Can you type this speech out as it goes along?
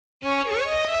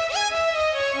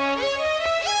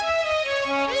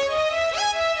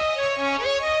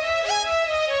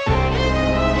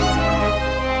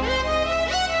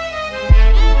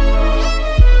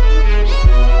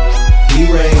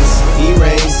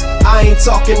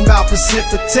talking about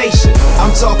precipitation.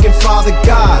 I'm talking Father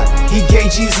God. He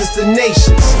gave Jesus the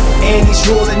nations, and he's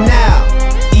ruling now,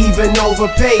 even over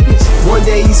pagans. One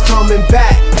day he's coming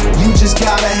back. You just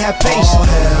gotta have patience.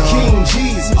 King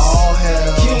Jesus. All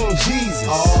hell. King Jesus.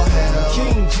 All hell.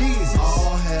 King Jesus.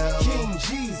 All hell. King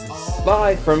Jesus.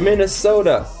 Live from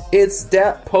Minnesota, it's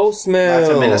that Postmil. Live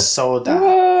from Minnesota.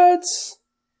 What?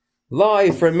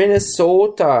 Live from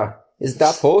Minnesota, it's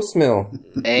that Postmil.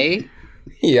 Eh?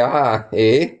 Yeah,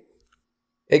 eh?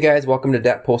 Hey guys, welcome to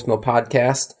that Postmil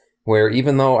podcast, where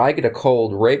even though I get a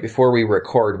cold right before we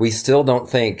record, we still don't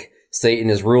think Satan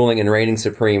is ruling and reigning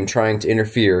supreme, trying to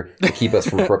interfere to keep us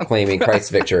from proclaiming Christ's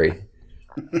victory.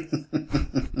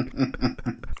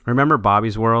 Remember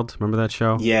Bobby's World? Remember that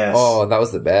show? Yes. Oh, that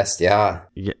was the best, yeah.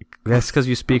 That's because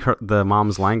you speak the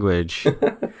mom's language.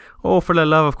 Oh, for the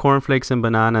love of cornflakes and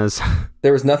bananas.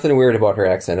 There was nothing weird about her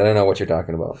accent. I don't know what you're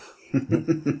talking about.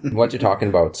 What you're talking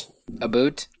about? A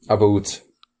boot? A boot.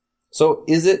 So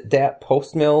is it that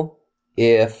Postmil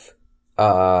if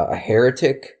a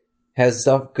heretic has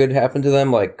stuff good happen to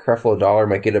them, like Creflo Dollar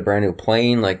might get a brand new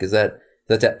plane? Like, is that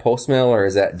Postmil, or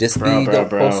is that Dispy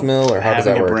Postmil, or how does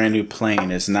that work? Having a brand new plane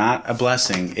is not a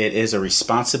blessing. It is a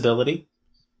responsibility,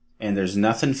 and there's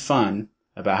nothing fun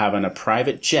about having a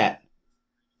private jet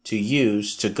to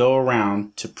use to go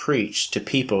around to preach to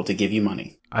people to give you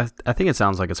money. I think it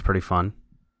sounds like it's pretty fun.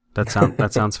 That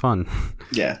sounds fun.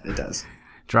 Yeah, it does.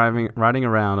 Riding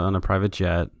around on a private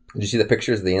jet. Did you see the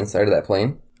pictures of the inside of that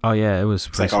plane? Oh yeah, it was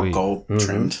pretty It's like sweet. all gold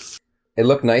trimmed. It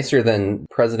looked nicer than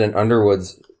President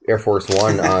Underwood's Air Force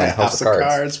One on House of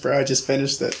Cards. Bro. I just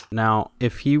finished it. Now,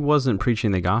 if he wasn't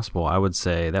preaching the gospel, I would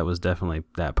say that was definitely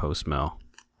that Postmil.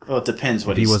 Well, it depends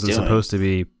what If he he's wasn't doing. supposed to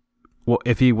be, well,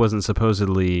 if he wasn't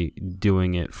supposedly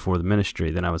doing it for the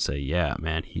ministry, then I would say, yeah,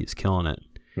 man, he's killing it.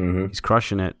 Mm-hmm. He's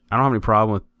crushing it. I don't have any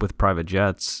problem with private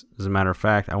jets. As a matter of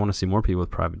fact, I want to see more people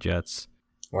with private jets.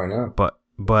 Why not?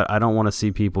 But I don't want to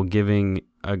see people giving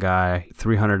a guy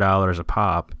 $300 a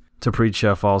pop to preach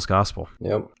a false gospel.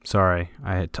 Yep. Sorry,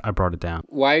 I brought it down.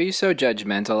 Why are you so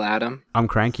judgmental, Adam? I'm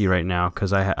cranky right now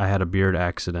because I had a beard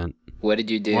accident. What did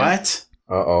you do? What?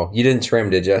 Uh-oh. You didn't trim,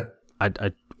 did you?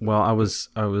 I was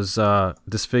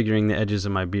disfiguring the edges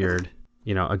of my beard,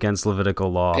 against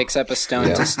Levitical law. Picks up a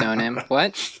stone to stone him.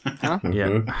 What? Huh?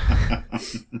 Yeah.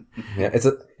 Yeah,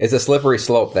 it's a slippery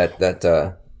slope,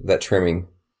 that trimming.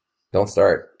 Don't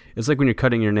start. It's like when you're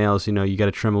cutting your nails, you got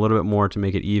to trim a little bit more to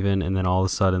make it even, and then all of a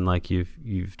sudden, like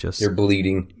you've just You're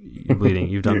bleeding. You're bleeding.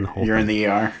 You've done the whole You're thing. in the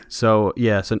ER. So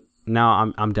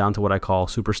now I'm down to what I call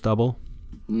super stubble.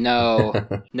 No,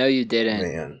 you didn't.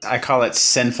 Man. I call it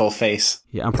sinful face.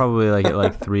 Yeah, I'm probably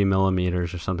at 3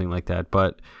 millimeters or something like that.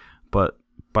 But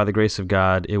by the grace of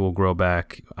God, it will grow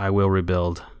back. I will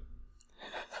rebuild.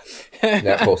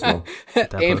 That Postmil.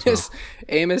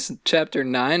 Amos chapter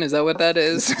 9, is that what that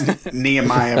is?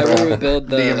 Nehemiah, I bro. will rebuild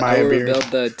Nehemiah beard.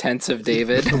 the tents of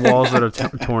David. The walls that are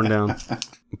torn down.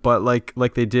 But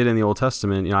like they did in the Old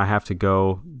Testament, I have to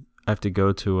go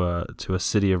to a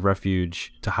city of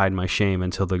refuge to hide my shame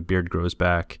until the beard grows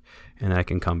back, and then I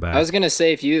can come back. I was gonna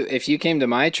say if you came to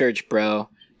my church, bro,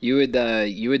 you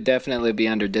would definitely be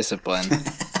under discipline.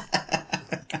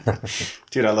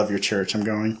 Dude, I love your church. I'm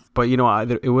going. But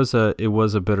it was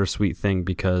a bittersweet thing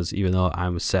because even though I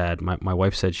was sad, my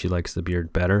wife said she likes the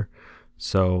beard better.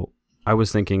 So I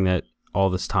was thinking that all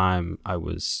this time it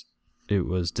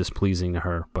was displeasing to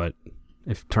her, but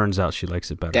it turns out she likes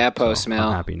it better. That so Postmil.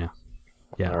 I'm happy now.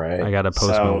 Yeah, All right. I got a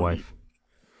Postmil wife.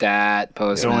 That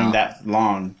Postmil. Going that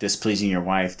long, displeasing your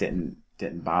wife didn't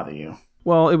bother you.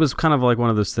 Well, it was kind of like one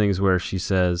of those things where she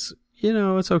says,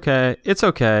 it's okay. It's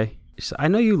okay. She said, I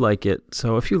know you like it,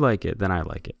 so if you like it, then I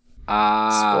like it.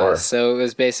 Score. So it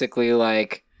was basically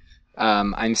like,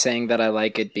 I'm saying that I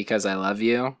like it because I love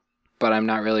you, but I'm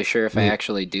not really sure if I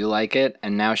actually do like it,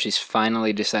 and now she's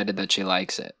finally decided that she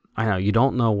likes it. I know, you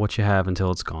don't know what you have until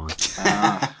it's gone.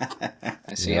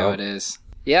 I see how it is.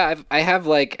 Yeah, I have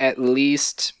at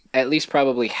least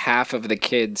probably half of the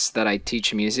kids that I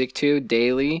teach music to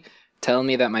daily tell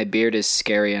me that my beard is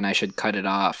scary and I should cut it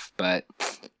off, but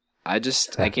I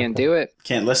can't do it.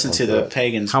 Can't listen to the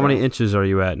pagans. How bro. many inches are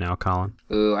you at now, Colin?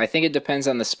 Ooh, I think it depends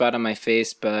on the spot on my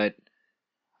face, but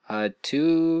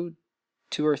 2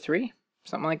 or 3,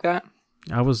 something like that.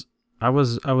 I was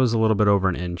a little bit over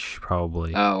an inch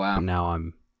probably. Oh wow! But now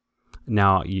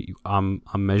I'm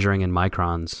measuring in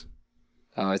microns.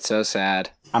 Oh, it's so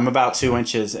sad. I'm about 2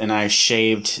 inches, and I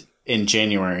shaved in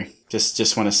January.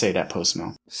 Just want to say that,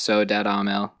 Postmil. So dead,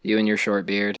 Amel. You and your short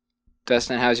beard.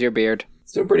 Dustin, how's your beard?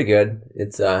 It's doing pretty good.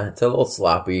 It's a little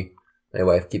sloppy. My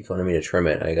wife keeps wanting me to trim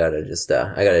it. I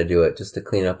gotta do it just to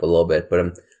clean it up a little bit. But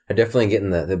I'm definitely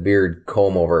getting the beard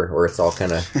comb over where it's all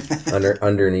kind of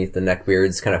underneath the neck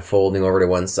beard's kind of folding over to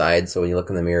one side. So when you look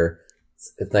in the mirror,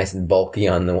 it's nice and bulky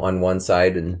on one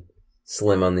side and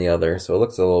slim on the other. So it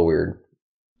looks a little weird.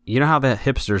 You know how the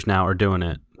hipsters now are doing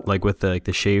it, like with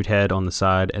the shaved head on the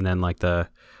side, and then like the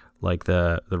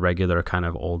regular kind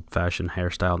of old fashioned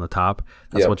hairstyle on the top.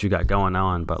 That's what you got going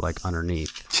on, but like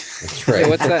underneath. That's right. Hey,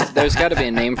 what's that? There's got to be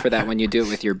a name for that when you do it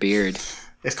with your beard.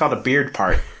 It's called a beard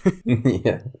part.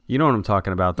 Yeah. You know what I'm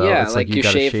talking about, though. Yeah, it's like you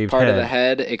got a shave shaved part head, of the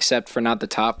head except for not the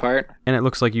top part. and it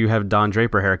looks like you have Don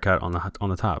Draper haircut on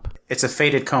the top. It's a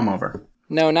faded comb over.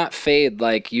 No, not fade.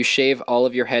 Like you shave all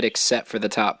of your head except for the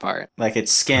top part. Like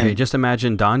it's skin. Okay, just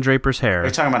imagine Don Draper's hair. Are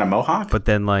you talking about a mohawk? But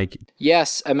then like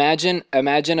Yes, imagine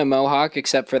a mohawk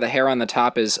except for the hair on the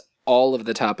top is all of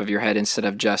the top of your head instead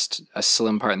of just a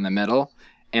slim part in the middle.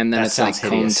 And then That it's like sounds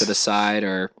combed hideous. to the side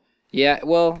or... Yeah,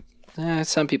 well,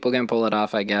 some people can pull it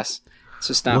off, I guess. It's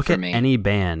just not look for at me. any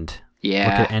band. Yeah.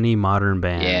 Look at any modern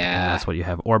band. Yeah. And that's what you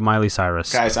have. Or Miley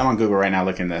Cyrus. Guys, I'm on Google right now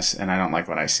looking at this, and I don't like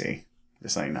what I see.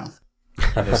 Just so you know.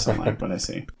 I just don't like what I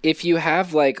see. If you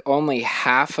have like only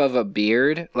half of a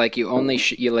beard, like you only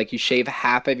you shave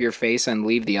half of your face and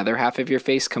leave the other half of your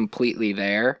face completely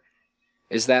there,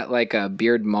 is that like a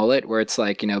beard mullet where it's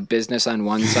like, business on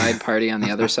one side, party on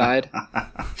the other side?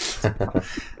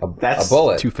 A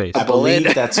bullet. Two-Face. I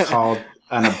believe that's called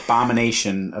an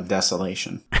abomination of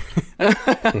desolation.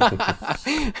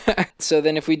 So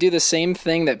then if we do the same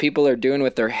thing that people are doing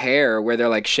with their hair where they're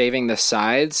like shaving the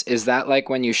sides, is that like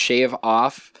when you shave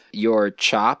off your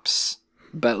chops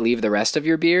but leave the rest of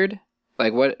your beard?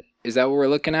 Like what is that what we're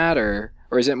looking at or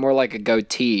is it more like a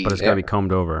goatee? But it's got to be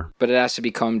combed over. But it has to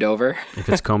be combed over? If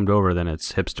it's combed over, then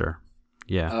it's hipster.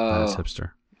 Yeah, then it's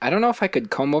hipster. I don't know if I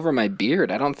could comb over my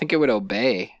beard. I don't think it would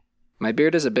obey. My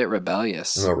beard is a bit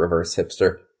rebellious. I'm a reverse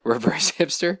hipster. Reverse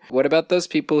hipster? What about those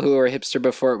people who were hipster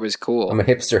before it was cool? I'm a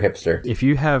hipster. If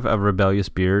you have a rebellious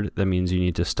beard, that means you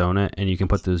need to stone it, and you can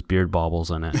put those beard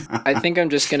baubles in it. I think I'm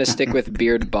just going to stick with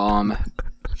beard balm.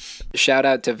 Shout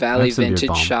out to That's the beard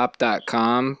balm.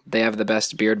 valleyvintageshop.com. They have the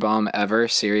best beard balm ever, Oh,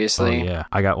 seriously. yeah.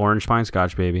 I got orange pine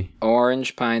scotch, baby.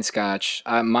 Orange pine scotch.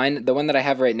 Mine, the one that I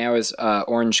have right now is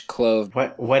orange clove.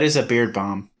 What is a beard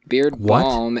balm? Beard What?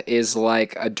 balm is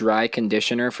like a dry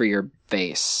conditioner for your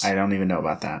face. I don't even know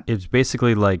about that. It's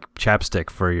basically like chapstick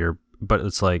for your, but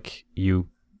it's like you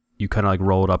kind of like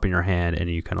roll it up in your hand and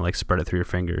you kind of like spread it through your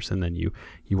fingers and then you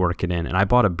work it in. And I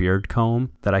bought a beard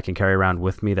comb that I can carry around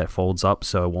with me that folds up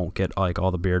so it won't get like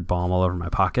all the beard balm all over my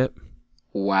pocket.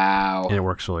 Wow. And it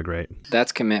works really great.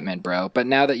 That's commitment, bro. But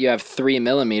now that you have 3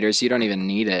 millimeters, you don't even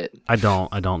need it. I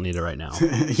don't need it right now.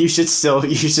 You should still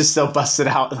bust it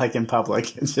out like in public.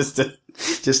 Just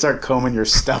start combing your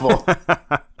stubble.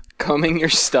 Combing your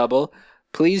stubble.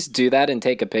 Please do that and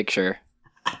take a picture.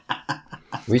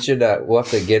 We should. We'll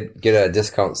have to get a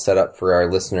discount set up for our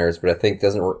listeners, but I think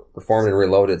doesn't Perform and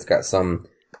Reloaded's got some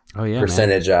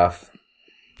percentage off.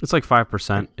 It's like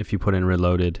 5% if you put in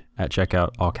Reloaded at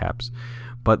checkout, all caps.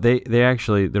 But they're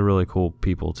really cool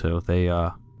people too.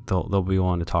 They'll be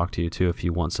willing to talk to you too if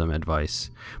you want some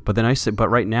advice. But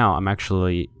right now I'm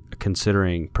actually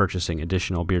considering purchasing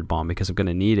additional beard balm because I'm going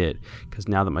to need it because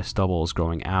now that my stubble is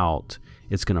growing out,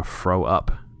 it's going to fro up,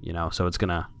 so it's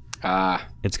going to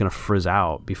frizz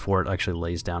out before it actually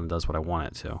lays down and does what I want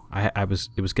it to.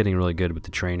 It was getting really good with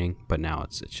the training, but now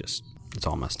it's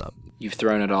all messed up. You've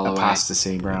thrown it all away.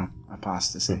 Apostasy, bro.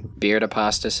 Apostasy. Beard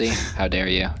apostasy? How dare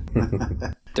you?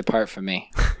 Depart from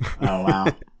me. Oh, wow.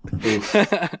 Oof. All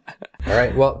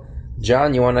right. Well,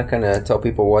 John, you want to kind of tell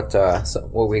people what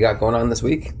we got going on this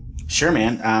week? Sure,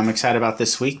 man. I'm excited about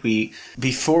this week.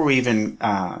 Before we even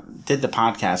did the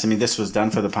podcast, I mean, this was done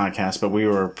for the podcast, but we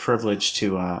were privileged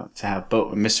to have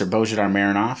Mr. Bojidar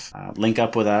Marinov link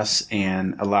up with us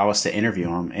and allow us to interview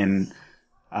him. And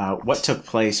what took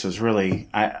place was really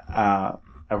a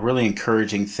really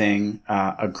encouraging thing,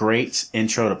 a great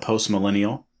intro to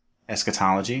post-millennial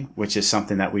eschatology, which is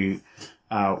something that we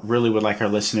really would like our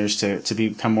listeners to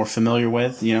become more familiar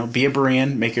with. Be a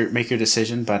Berean, make your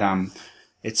decision, but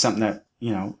it's something that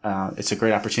it's a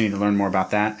great opportunity to learn more about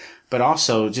that. But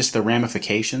also just the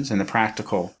ramifications and the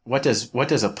practical. What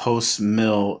does a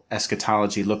post-mill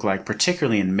eschatology look like,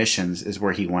 particularly in missions, is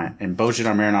where he went. And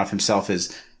Bojidar Marinov himself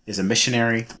is a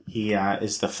missionary. He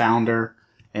is the founder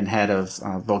and head of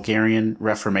Bulgarian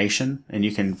Reformation, and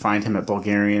you can find him at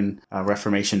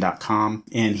bulgarianreformation.com.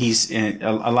 And he's in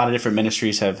a lot of different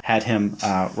ministries have had him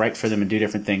write for them and do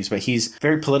different things, but he's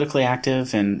very politically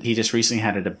active, and he just recently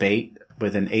had a debate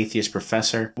with an atheist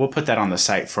professor. We'll put that on the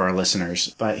site for our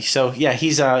listeners. But so, yeah,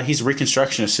 he's a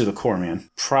Reconstructionist to the core, man.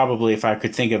 Probably if I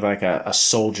could think of like a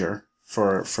soldier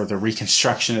for the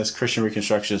Reconstructionist, Christian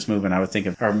Reconstructionist movement, I would think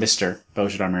of our Mr.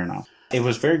 Bojidar Marinov. It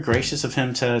was very gracious of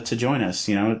him to join us.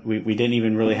 You know, we didn't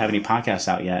even really have any podcasts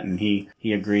out yet, and he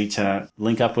agreed to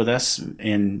link up with us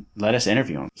and let us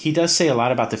interview him. He does say a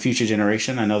lot about the future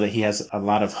generation. I know that he has a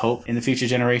lot of hope in the future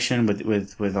generation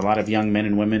with a lot of young men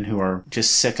and women who are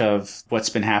just sick of what's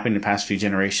been happening in the past few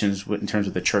generations in terms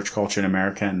of the church culture in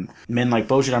America, and men like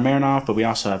Bojidar Marinov, but we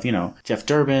also have, Jeff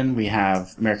Durbin, we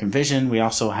have American Vision, we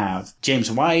also have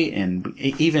James White, and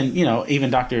even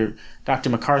Dr.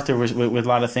 MacArthur with a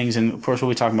lot of things, and of course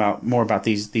we'll be talking about more about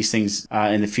these things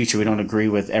in the future. We don't agree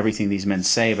with everything these men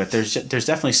say, but there's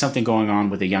definitely something going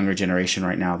on with the younger generation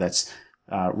right now that's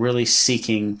really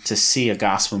seeking to see a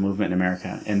gospel movement in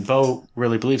America, and Bo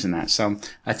really believes in that. So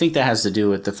I think that has to do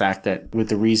with the fact that, with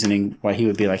the reasoning why he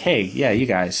would be like, hey, yeah, you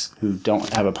guys who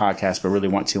don't have a podcast but really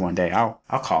want to one day, I'll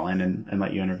call in and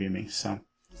let you interview me. So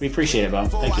we appreciate it, Bo.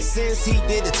 Thank you. Sins, he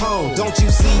did atone. Don't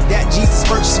you see that Jesus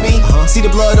purchased me? See the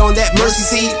blood on that mercy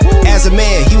seat? As a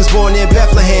man, he was born in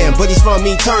Bethlehem, but he's from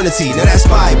eternity. Now that's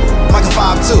Bible. Micah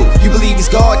 5:2. You believe he's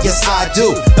God? Yes, I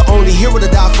do. The only hero to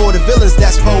die for the villains,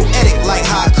 that's poetic like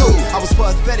haiku. I was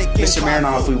pathetic. Mr.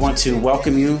 Marinov, we want to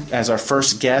welcome you as our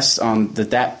first guest on the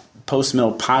That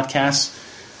Postmil podcast.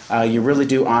 You really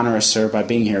do honor us, sir, by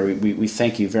being here. We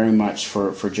thank you very much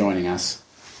for joining us.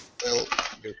 Well,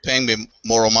 you're paying me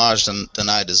more homage than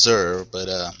I deserve, but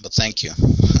thank you.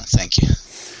 Thank you.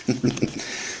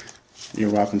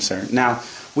 You're welcome, sir. Now,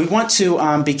 we want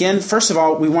to begin. First of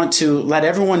all, we want to let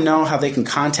everyone know how they can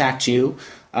contact you.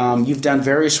 You've done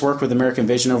various work with American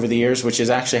Vision over the years, which is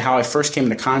actually how I first came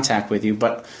into contact with you.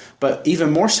 But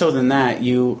even more so than that,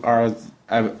 you are,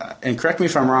 and correct me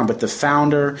if I'm wrong, but the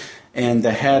founder and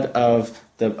the head of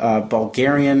the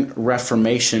Bulgarian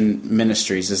Reformation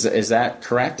Ministries. Is that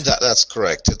correct? That's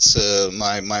correct. It's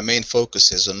my main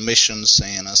focus is on missions,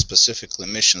 and specifically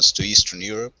missions to Eastern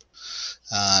Europe.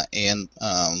 And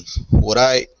what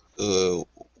I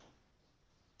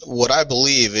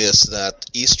believe is that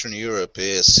Eastern Europe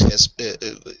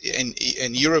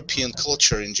and European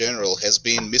culture in general has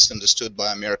been misunderstood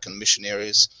by American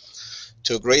missionaries.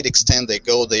 To a great extent, they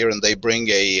go there and they bring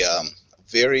a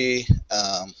very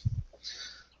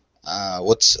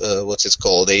what's it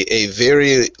called? A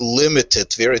very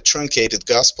limited, very truncated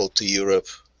gospel to Europe.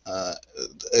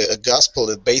 A gospel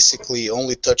that basically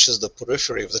only touches the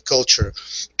periphery of the culture,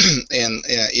 and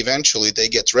eventually they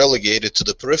get relegated to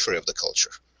the periphery of the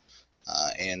culture.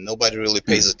 And nobody really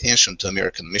pays attention to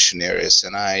American missionaries.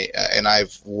 And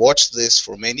I've watched this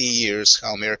for many years,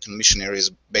 how American missionaries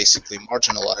basically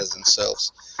marginalize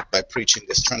themselves by preaching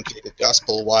this truncated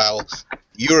gospel, while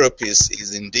Europe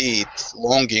is indeed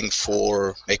longing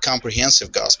for a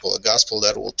comprehensive gospel, a gospel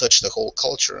that will touch the whole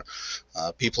culture.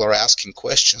 People are asking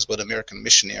questions, but American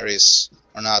missionaries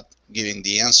are not giving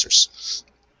the answers.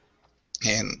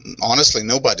 And honestly,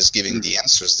 nobody's giving the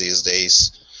answers these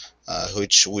days,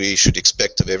 which we should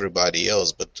expect of everybody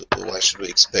else. But why should we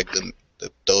expect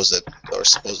those that are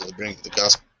supposedly bringing the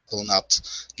gospel not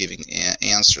giving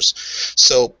answers?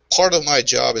 So part of my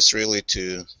job is really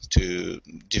to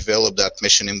develop that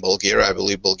mission in Bulgaria. I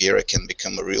believe Bulgaria can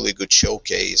become a really good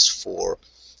showcase for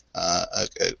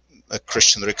a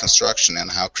Christian reconstruction, and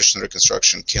how Christian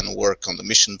reconstruction can work on the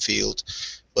mission field,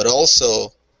 but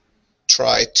also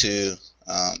try to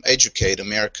educate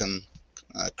American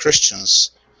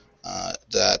Christians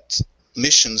that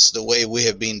missions, the way we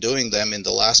have been doing them in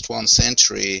the last 1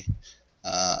 century,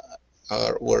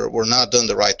 were not done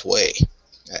the right way.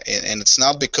 And it's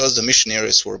not because the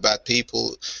missionaries were bad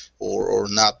people or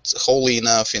not holy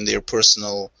enough in their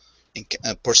personal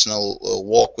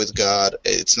walk with God.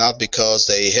 It's not because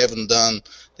they haven't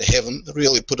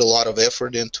really put a lot of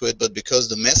effort into it, but because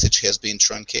the message has been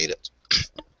truncated.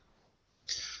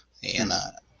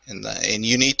 And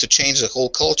you need to change the whole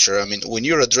culture. I mean, when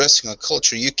you're addressing a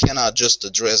culture, you cannot just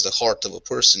address the heart of a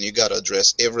person. You got to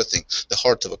address everything, the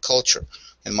heart of a culture.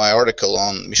 And my article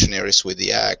on missionaries with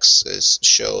the axe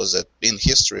shows that in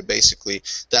history, basically,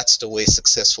 that's the way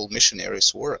successful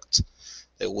missionaries worked.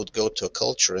 They would go to a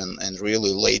culture and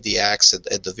really lay the axe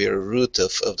at the very root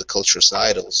of the culture's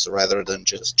idols, rather than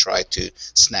just try to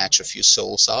snatch a few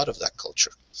souls out of that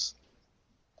culture.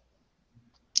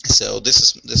 So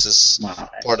this is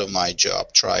part of my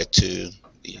job, try to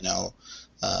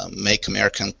make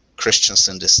American Christians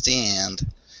understand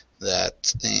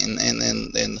that,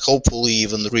 and hopefully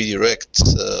even redirect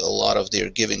a lot of their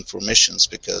giving for missions,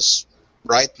 because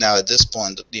right now at this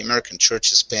point the American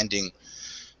church is spending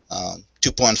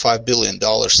 $2.5 billion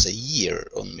a year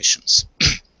on missions.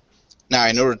 Now,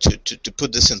 in order to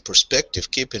put this in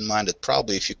perspective, keep in mind that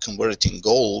probably if you convert it in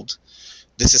gold,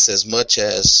 this is as much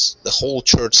as the whole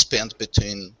church spent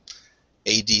between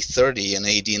AD 30 and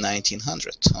AD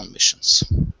 1900 on missions.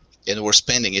 And we're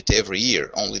spending it every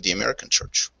year, only the American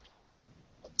church.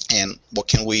 And what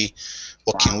can we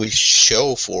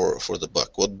show for the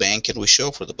buck? What bang can we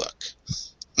show for the buck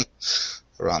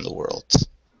around the world?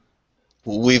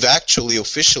 We've actually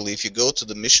officially, if you go to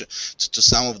the mission, to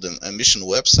some of the mission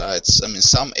websites, I mean,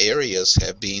 some areas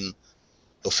have been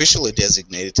officially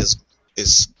designated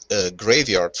as a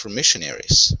graveyard for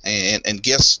missionaries. And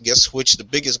guess which the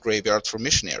biggest graveyard for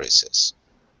missionaries is?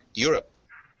 Europe.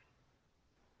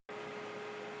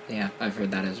 Yeah, I've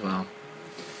heard that as well.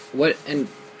 What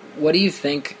do you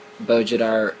think,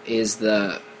 Bojidar, is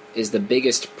the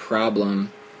biggest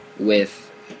problem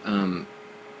with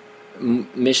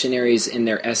missionaries in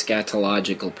their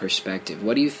eschatological perspective?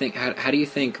 What do you think? How do you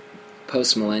think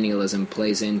postmillennialism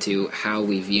plays into how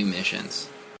we view missions?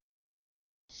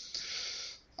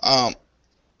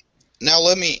 Now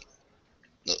let me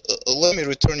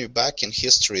return you back in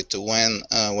history to when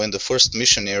the first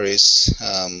missionaries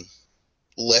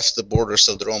left the borders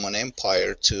of the Roman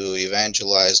Empire to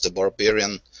evangelize the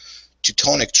barbarian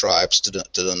Teutonic tribes to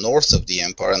the north of the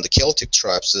empire, and the Celtic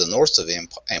tribes to the north of the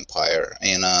empire.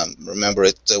 And remember,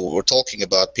 we're talking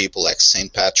about people like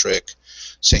Saint Patrick,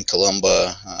 Saint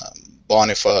Columba,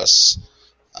 Boniface,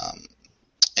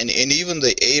 and even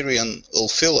the Arian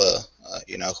Ulfila,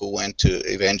 who went to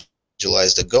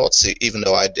evangelize the Goths. Even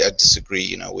though I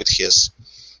disagree, with his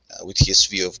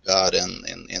view of God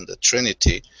and the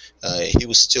Trinity, he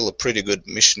was still a pretty good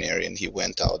missionary, and he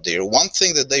went out there. One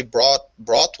thing that they brought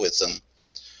with them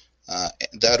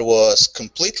that was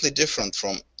completely different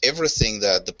from everything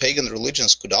that the pagan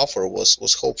religions could offer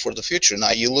was hope for the future. Now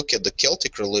you look at the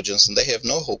Celtic religions, and they have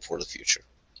no hope for the future.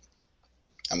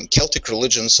 I mean, Celtic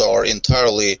religions are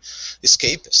entirely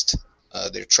escapist.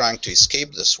 They're trying to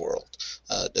escape this world.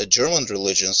 The German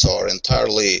religions are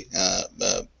entirely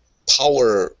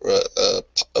power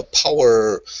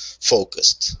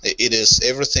focused.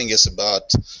 Everything is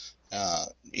about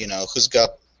who's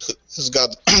got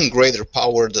greater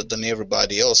power than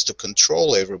everybody else to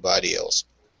control everybody else.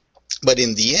 But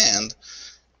in the end,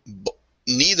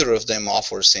 neither of them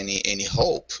offers any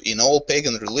hope. In all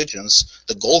pagan religions,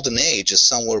 the golden age is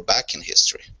somewhere back in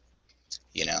history.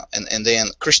 And then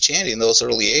Christianity in those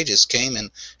early ages came and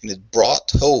it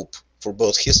brought hope for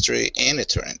both history and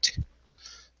eternity.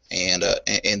 And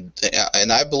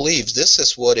I believe this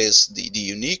is what is the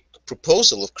unique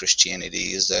proposal of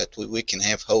Christianity, is that we can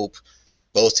have hope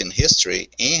both in history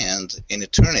and in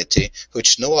eternity,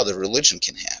 which no other religion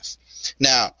can have.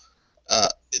 Now,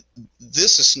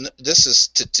 this is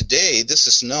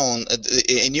known,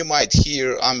 and you might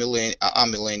hear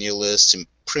amillennialists and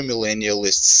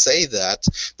premillennialists say that,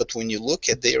 but when you look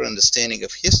at their understanding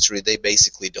of history, they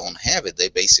basically don't have it. They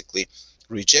basically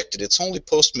reject it. It's only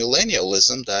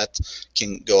postmillennialism that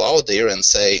can go out there and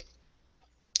say,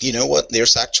 you know what,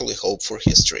 there's actually hope for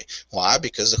history. Why?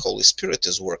 Because the Holy Spirit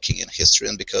is working in history,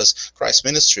 and because Christ's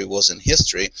ministry was in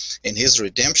history, and his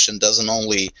redemption doesn't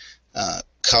only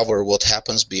cover what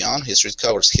happens beyond history, it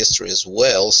covers history as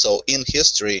well. So in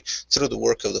history, through the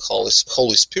work of the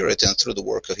Holy Spirit and through the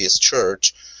work of his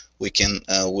church, we can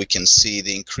see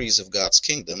the increase of God's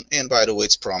kingdom. And by the way,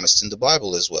 it's promised in the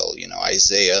Bible as well.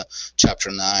 Isaiah chapter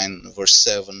 9, verse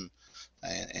 7,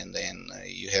 and then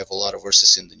you have a lot of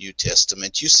verses in the New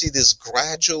Testament. You see this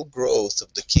gradual growth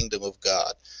of the kingdom of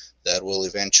God that will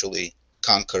eventually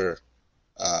conquer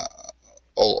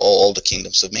all the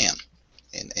kingdoms of man.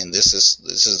 And this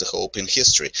is the hope in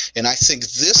history. And I think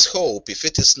this hope, if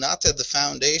it is not at the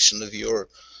foundation of your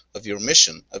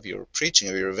mission, of your preaching,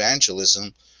 of your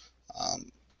evangelism,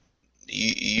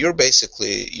 you're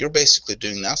basically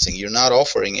doing nothing. You're not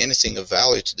offering anything of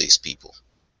value to these people.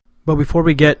 But before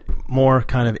we get more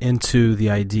kind of into the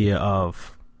idea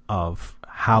of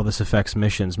how this affects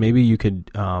missions, maybe you could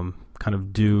kind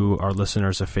of do our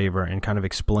listeners a favor and kind of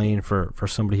explain for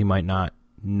somebody who might not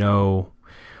know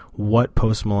what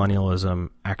postmillennialism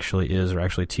actually is or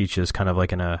actually teaches, kind of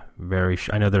like in a very,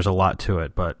 I know there's a lot to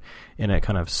it, but in a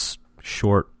kind of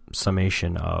short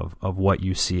summation of what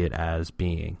you see it as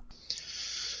being.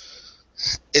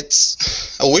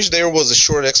 I wish there was a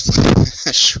short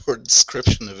a short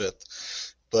description of it,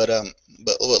 but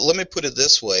let me put it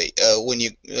this way: when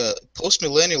you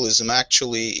postmillennialism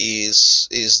actually is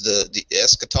the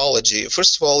eschatology.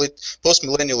 First of all,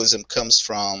 postmillennialism comes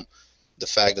from the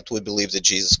fact that we believe that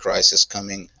Jesus Christ is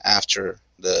coming after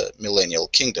the millennial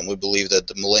kingdom. We believe that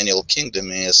the millennial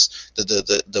kingdom is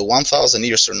the 1,000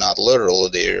 years are not literal;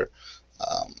 they're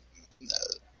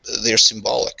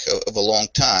symbolic of a long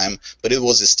time, but it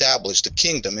was established. The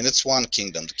kingdom, and it's one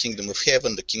kingdom, the kingdom of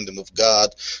heaven, the kingdom of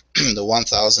God, the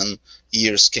 1,000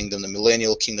 years kingdom, the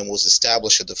millennial kingdom was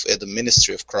established at the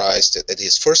ministry of Christ at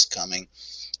his first coming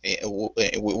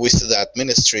with that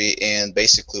ministry, and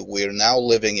basically we're now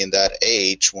living in that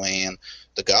age when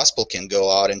the gospel can go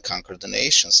out and conquer the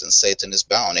nations, and Satan is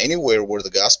bound. Anywhere where the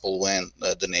gospel went,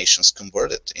 the nations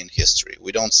converted in history.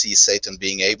 We don't see Satan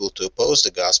being able to oppose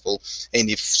the gospel, and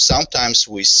if sometimes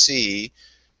we see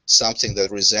something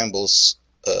that resembles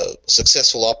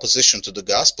successful opposition to the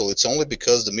gospel, it's only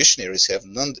because the missionaries have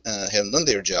done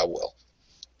their job well,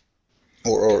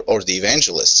 or the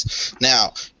evangelists.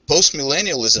 Now,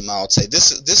 postmillennialism, I would say,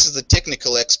 this is the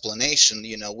technical explanation.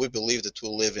 We believe that we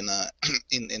live in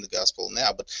the gospel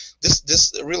now, but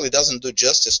this really doesn't do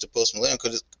justice to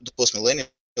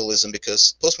postmillennialism,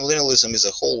 because postmillennialism is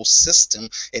a whole system,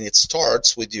 and it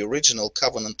starts with the original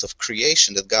covenant of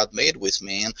creation that God made with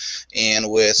man, and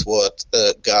with what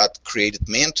God created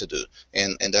man to do.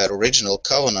 And that original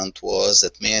covenant was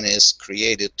that man is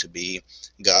created to be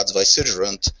God's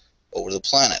vicegerent over the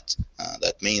planet.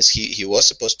 That means he was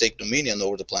supposed to take dominion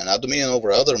over the planet, not dominion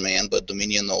over other man, but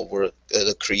dominion over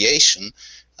the creation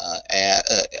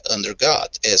under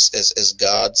God, as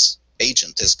God's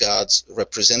agent, as God's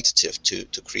representative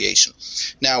to creation.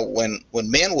 Now, when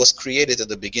man was created at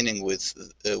the beginning with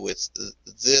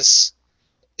this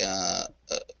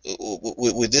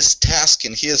task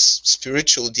in his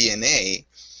spiritual DNA,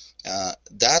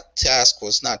 that task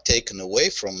was not taken away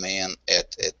from man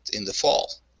in the fall.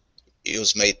 It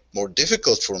was made more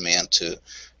difficult for man to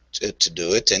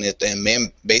do it, and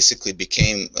man basically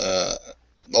became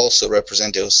also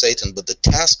representative of Satan. But the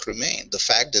task remained. The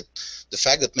fact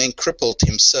that man crippled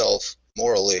himself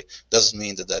morally doesn't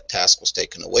mean that task was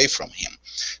taken away from him.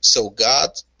 So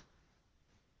God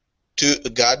said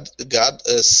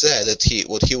that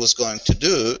what he was going to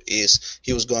do is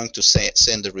he was going to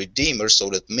send a redeemer,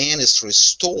 so that man is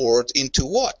restored into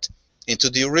what? Into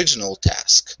the original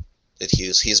task that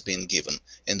he's been given,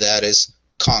 and that is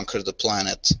conquer the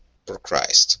planet for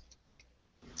Christ.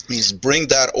 It means bring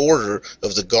that order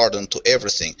of the garden to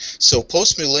everything. So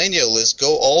postmillennialists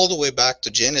go all the way back to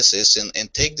Genesis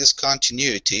and take this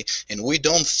continuity, and we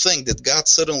don't think that God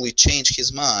suddenly changed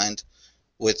his mind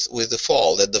with the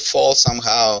fall, that the fall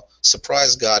somehow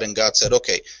surprised God, and God said,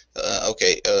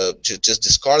 just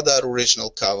discard that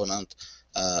original covenant.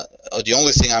 The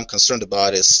only thing I'm concerned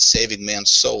about is saving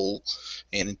man's soul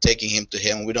and taking him to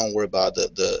heaven. We don't worry about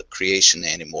the creation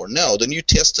anymore. No, the New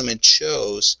Testament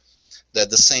shows that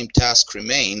the same task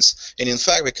remains. And in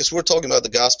fact, because we're talking about the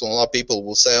gospel, and a lot of people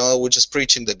will say, we're just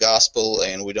preaching the gospel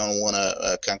and we don't want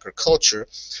to conquer culture,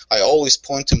 I always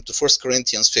point them to 1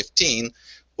 Corinthians 15,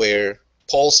 where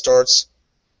Paul starts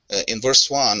in verse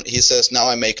 1. He says, now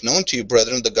I make known to you,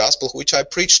 brethren, the gospel which I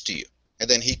preached to you. And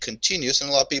then he continues, and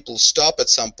a lot of people stop at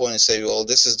some point and say, well,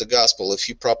 this is the gospel, a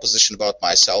few propositions about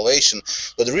my salvation.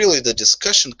 But really the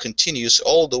discussion continues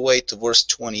all the way to verse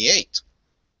 28.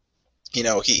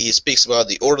 He speaks about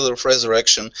the order of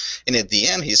resurrection, and at the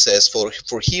end he says, for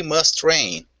he must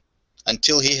reign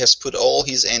until he has put all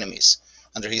his enemies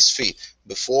under his feet.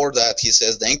 Before that, he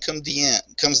says, then comes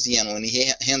the end, when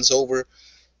he hands over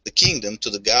the kingdom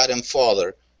to the God and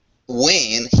Father,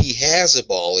 when he has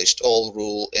abolished all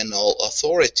rule and all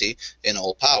authority and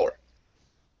all power.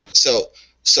 So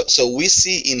we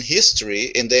see in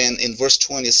history, and then in verse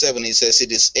 27 he says,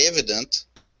 it is evident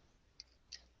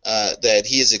that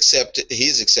he is accepted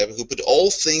who put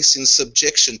all things in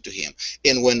subjection to him.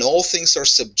 And when all things are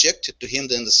subjected to him,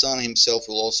 then the Son himself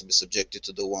will also be subjected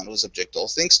to the one who subjects all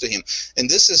things to him. And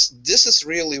this is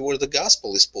really where the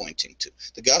gospel is pointing to.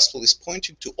 The gospel is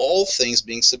pointing to all things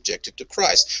being subjected to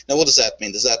Christ. Now, what does that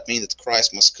mean? Does that mean that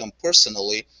Christ must come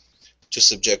personally to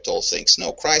subject all things?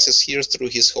 No, Christ is here through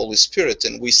his Holy Spirit,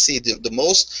 and we see the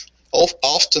most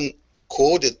often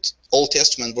quoted Old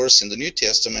Testament verse in the New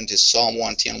Testament is Psalm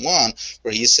 110:1,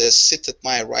 where he says, sit at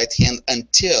my right hand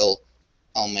until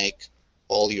I'll make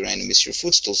all your enemies your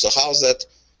footstool. So how's that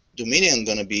dominion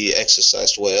going to be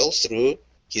exercised? Well, through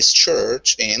his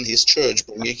church, and his church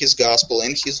bringing his gospel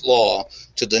and his law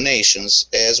to the nations,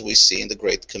 as we see in the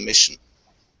Great Commission.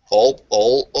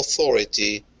 All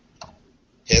authority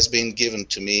has been given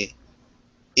to me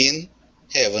in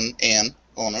heaven and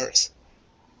on earth.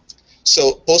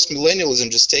 So postmillennialism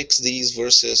just takes these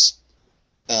verses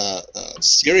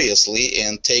seriously,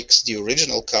 and takes the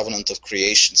original covenant of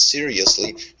creation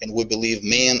seriously, and we believe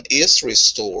man is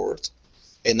restored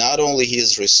And not only he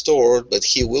is restored, but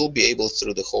he will be able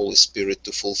through the Holy Spirit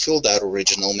to fulfill that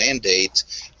original mandate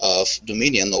of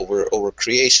dominion over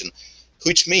creation,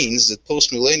 which means that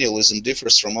postmillennialism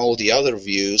differs from all the other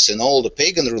views and all the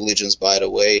pagan religions, by the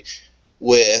way,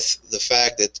 with the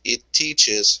fact that it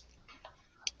teaches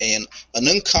an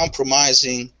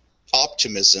uncompromising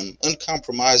optimism,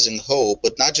 uncompromising hope,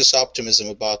 but not just optimism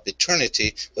about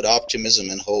eternity, but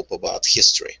optimism and hope about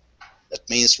history. That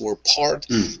means we're part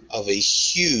of a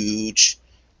huge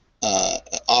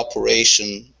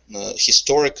operation, a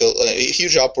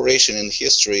huge operation in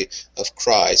history of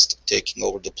Christ taking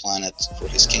over the planet for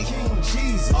his kingdom.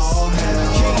 King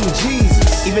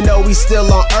Jesus. Even though we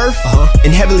still on earth,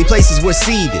 in heavenly places we're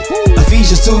seated.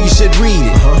 Ephesians 2, you should read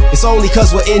it. It's only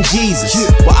cause we're in Jesus.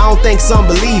 Well, I don't think some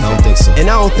believe it. And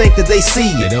I don't think that they see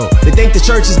it. They think the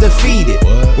church is defeated.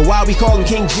 But why we call him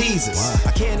King Jesus?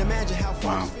 I can't imagine how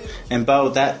far. Wow. And Bo,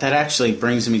 that actually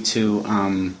brings me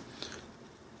to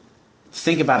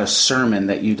think about a sermon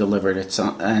that you delivered.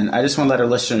 And I just want to let our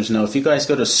listeners know, if you guys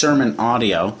go to Sermon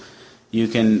Audio, you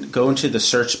can go into the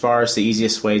search bar. It's the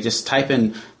easiest way. Just type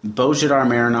in Bojidar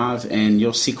Marinov, and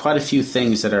you'll see quite a few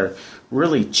things that are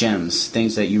really gems,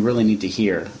 things that you really need to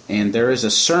hear. And there is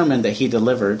a sermon that he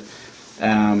delivered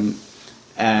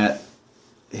at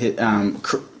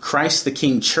Christ the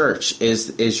King Church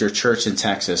is your church in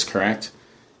Texas, correct?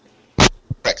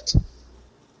 Correct.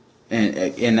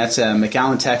 And that's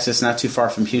McAllen, Texas, not too far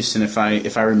from Houston, if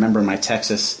I remember my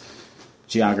Texas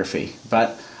geography.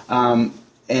 But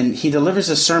and he delivers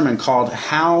a sermon called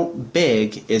 "How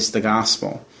Big Is the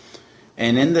Gospel?"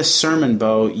 And in this sermon,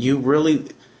 Bo,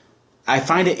 I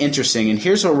find it interesting. And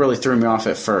here's what really threw me off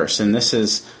at first. And this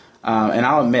is, and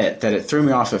I'll admit that it threw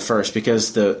me off at first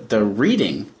because the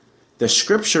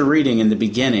scripture reading in the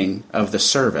beginning of the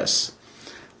service.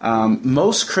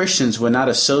 Most Christians would not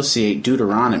associate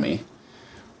Deuteronomy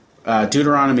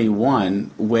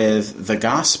 1 with the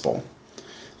gospel.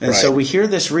 And right. So we hear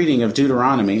this reading of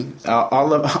Deuteronomy,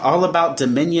 all about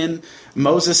dominion.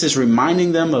 Moses is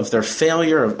reminding them of their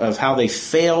failure, of how they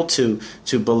failed to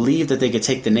believe that they could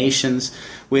take the nations.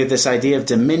 We have this idea of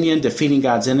dominion, defeating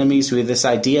God's enemies. We have this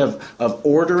idea of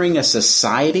ordering a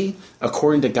society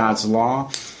according to God's law.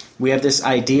 We have this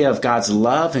idea of God's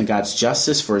love and God's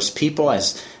justice for his people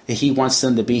as he wants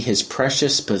them to be his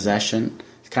precious possession.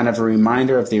 Kind of a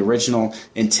reminder of the original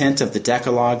intent of the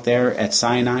Decalogue there at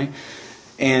Sinai.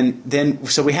 And then,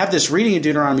 so we have this reading of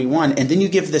Deuteronomy 1, and then you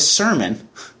give this sermon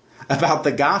about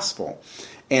the gospel.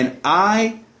 And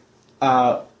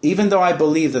even though I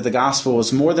believe that the gospel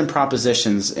is more than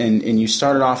propositions, and you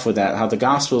started off with that, how the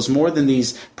gospel is more than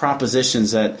these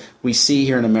propositions that we see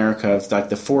here in America of like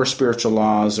the 4 spiritual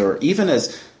laws, or even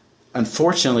as,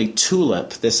 unfortunately,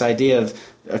 TULIP, this idea of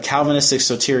a Calvinistic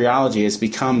soteriology has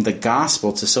become the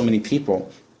gospel to so many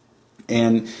people.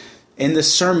 And in the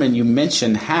sermon, you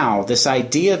mentioned how this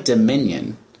idea of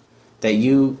dominion that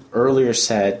you earlier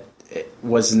said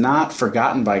was not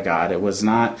forgotten by God. It was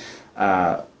not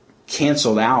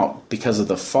canceled out because of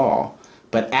the fall.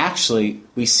 But actually,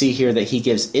 we see here that he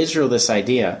gives Israel this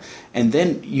idea. And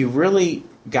then you really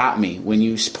got me when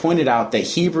you pointed out that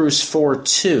Hebrews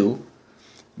 4:2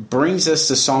 brings us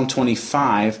to Psalm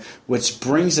 25, which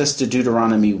brings us to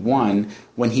Deuteronomy 1,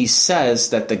 when he says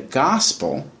that the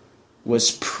gospel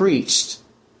was preached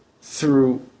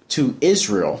to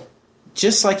Israel,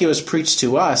 just like it was preached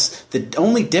to us. The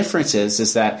only difference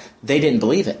is that they didn't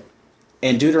believe it.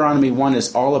 And Deuteronomy 1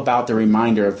 is all about the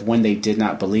reminder of when they did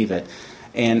not believe it.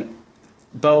 And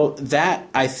Bo, that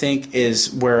I think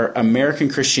is where American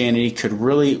Christianity could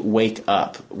really wake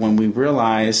up, when we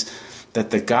realize that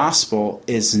the gospel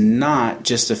is not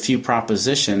just a few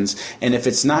propositions. And if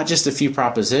it's not just a few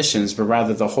propositions, but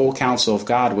rather the whole counsel of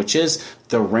God, which is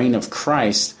the reign of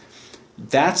Christ,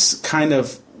 that's kind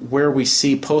of where we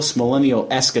see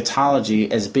postmillennial eschatology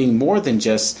as being more than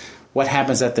just what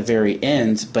happens at the very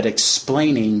end, but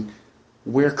explaining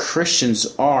where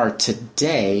Christians are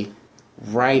today,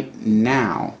 right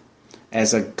now,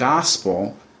 as a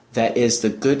gospel that is the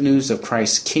good news of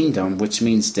Christ's kingdom, which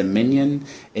means dominion.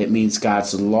 It means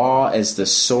God's law as the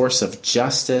source of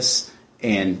justice,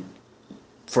 and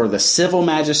for the civil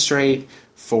magistrate,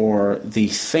 for the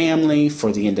family,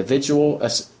 for the individual,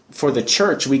 for the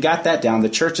church. We got that down. The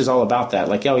church is all about that.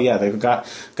 Like, oh yeah, they've got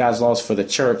God's laws for the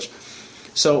church.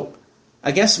 So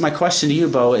I guess my question to you,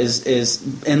 Bo,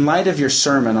 is in light of your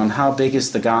sermon on how big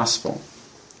is the gospel,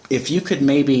 if you could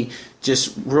maybe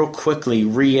just real quickly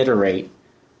reiterate,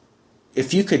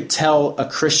 if you could tell a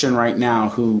Christian right now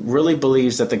who really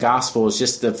believes that the gospel is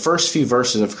just the first few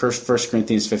verses of 1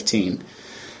 Corinthians 15,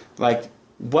 like,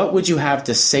 what would you have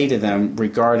to say to them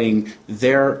regarding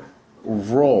their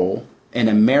role in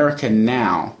America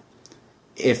now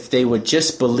if they would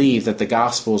just believe that the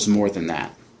gospel is more than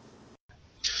that?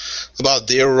 About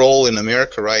their role in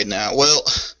America right now? Well,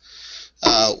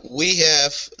 we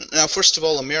have, now first of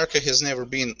all, America has never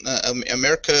been,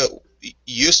 America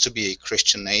used to be a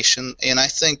Christian nation, and I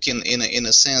think in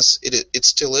a sense it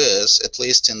still is, at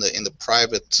least in the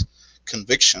private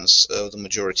convictions of the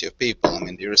majority of people. I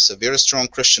mean, there is a very strong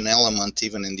Christian element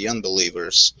even in the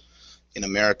unbelievers in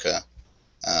America,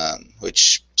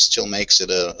 which still makes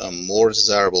it a more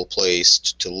desirable place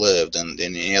to live than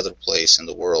any other place in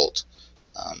the world,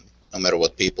 no matter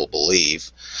what people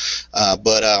believe.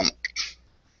 But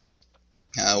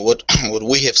what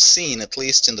we have seen, at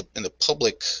least in the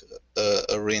public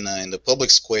arena, in the public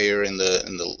square, in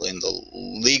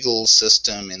the legal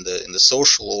system, in the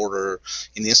social order,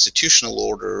 in the institutional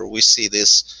order, we see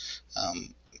this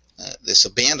this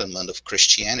abandonment of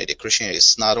Christianity. Christianity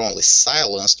is not only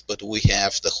silenced, but we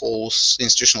have the whole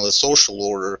institutional and social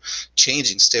order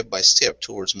changing step by step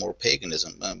towards more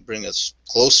paganism, bring us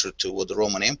closer to what the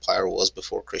Roman Empire was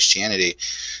before Christianity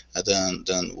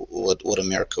than what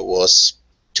America was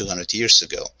 200 years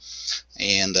ago.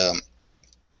 And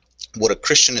what a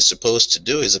Christian is supposed to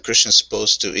do is a Christian is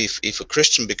supposed to, if a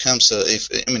Christian becomes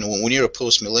when you're a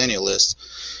post-millennialist,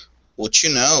 what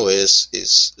you know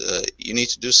is you need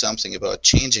to do something about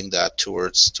changing that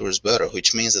towards better,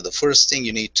 which means that the first thing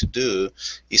you need to do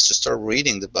is to start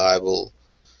reading the Bible,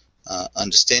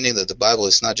 understanding that the Bible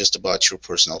is not just about your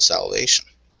personal salvation,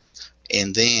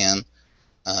 and then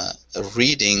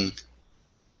reading,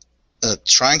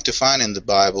 trying to find in the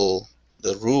Bible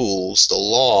the rules, the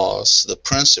laws, the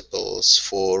principles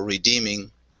for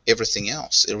redeeming everything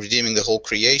else, redeeming the whole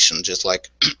creation, just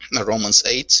like Romans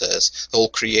 8 says, the whole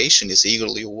creation is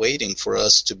eagerly waiting for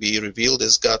us to be revealed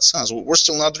as God's sons. We're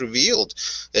still not revealed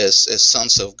as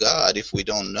sons of God if we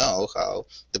don't know how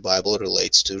the Bible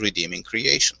relates to redeeming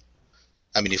creation.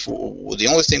 I mean, if the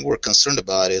only thing we're concerned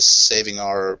about is saving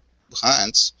our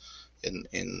hands and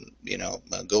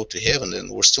go to heaven, then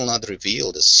we're still not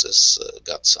revealed as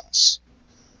God's sons.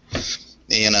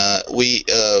 And we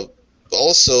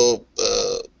also,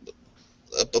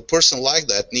 a person like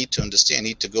that need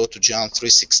to go to John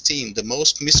 3:16, the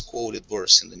most misquoted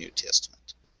verse in the New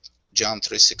Testament, John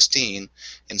 3:16,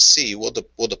 and see what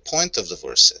the point of the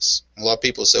verse is. A lot of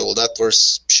people say, well, that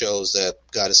verse shows that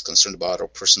God is concerned about our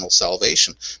personal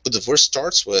salvation, but the verse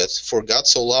starts with, for God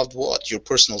so loved what? Your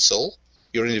personal soul?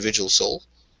 Your individual soul?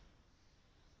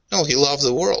 No, he loved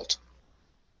the world.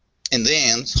 And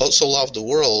then, also loved the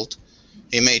world,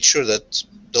 he made sure that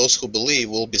those who believe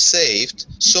will be saved,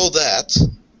 so that,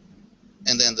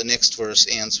 and then the next verse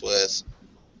ends with,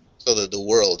 so that the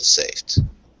world is saved.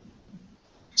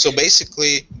 So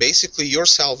basically your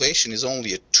salvation is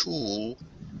only a tool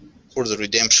for the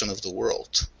redemption of the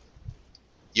world.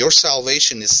 Your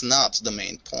salvation is not the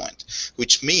main point,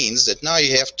 which means that now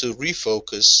you have to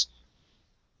refocus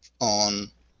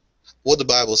on what the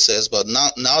Bible says about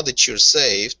now that you're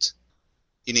saved.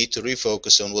 You need to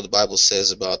refocus on what the Bible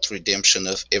says about redemption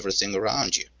of everything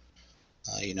around you,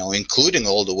 including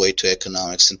all the way to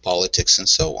economics and politics and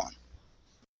so on.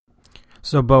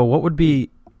 So, Bo, what would be,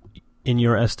 in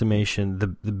your estimation,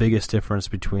 the biggest difference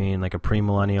between like a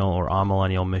premillennial or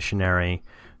amillennial missionary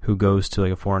who goes to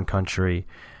like a foreign country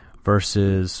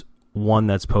versus one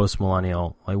that's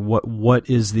postmillennial? Like, what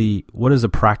is the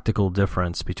practical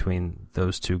difference between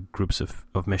those two groups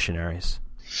of missionaries?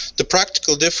 The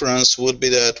practical difference would be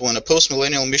that when a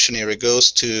postmillennial missionary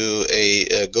goes to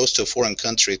a foreign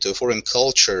country, to a foreign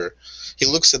culture, he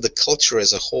looks at the culture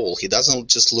as a whole. He doesn't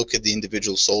just look at the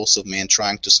individual souls of men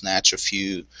trying to snatch a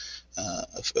few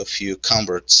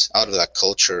converts out of that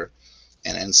culture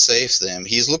and save them.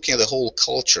 He's looking at the whole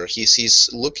culture. He's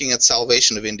looking at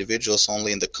salvation of individuals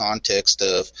only in the context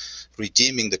of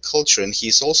redeeming the culture, and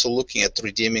he's also looking at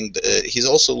redeeming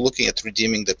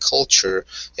the culture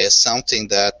as something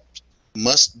that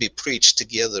must be preached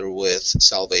together with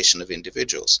salvation of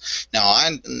individuals. Now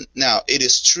it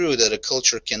is true that a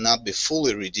culture cannot be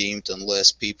fully redeemed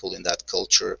unless people in that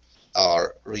culture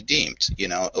are redeemed,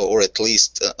 or at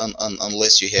least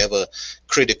unless you have a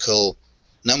critical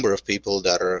number of people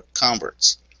that are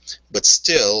converts. But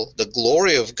still, the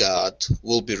glory of God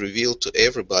will be revealed to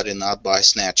everybody, not by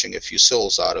snatching a few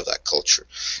souls out of that culture.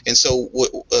 And so,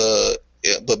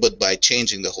 but by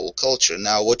changing the whole culture.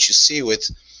 Now, what you see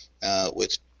with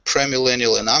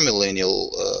premillennial and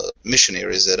amillennial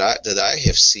missionaries that I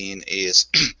have seen is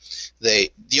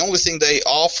the only thing they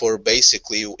offer,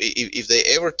 basically, if they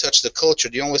ever touch the culture,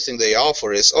 the only thing they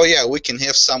offer is, oh yeah, we can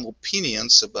have some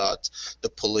opinions about the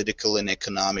political and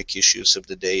economic issues of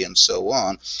the day and so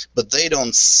on, but they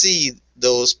don't see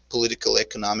those political,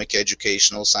 economic,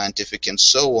 educational, scientific, and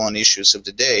so on issues of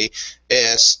the day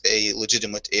as a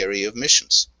legitimate area of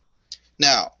missions.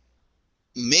 Now,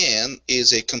 man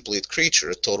is a complete creature,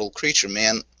 a total creature.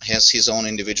 Man has his own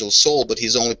individual soul, but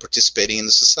he's only participating in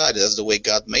the society. That's the way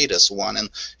God made us, one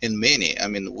and many. I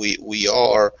mean, we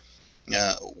are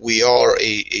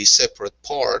a separate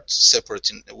part,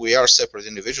 we are separate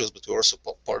individuals, but we're also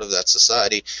part of that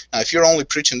society. Now, if you're only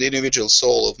preaching the individual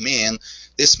soul of man,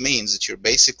 this means that you're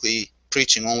basically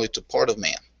preaching only to part of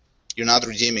man. You're not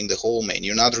redeeming the whole man.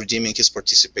 You're not redeeming his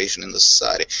participation in the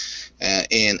society.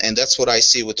 And that's what I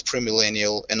see with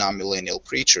premillennial and amillennial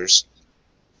preachers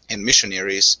and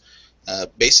missionaries.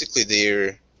 Basically,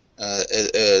 they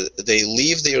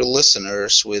leave their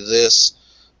listeners with this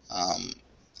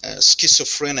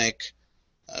schizophrenic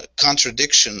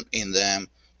contradiction in them,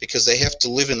 because they have to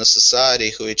live in a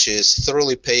society which is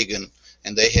thoroughly pagan,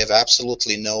 and they have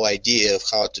absolutely no idea of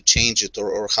how to change it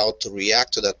or how to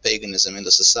react to that paganism in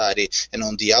the society. And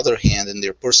on the other hand, in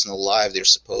their personal life, they're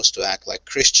supposed to act like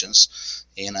Christians,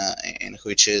 in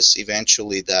which is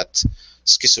eventually that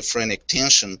schizophrenic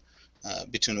tension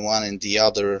between one and the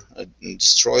other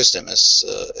destroys them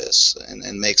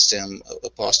and makes them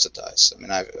apostatize. I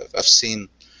mean, I've seen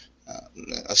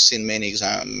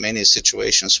many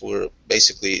situations where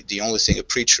basically the only thing a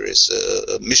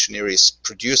missionary is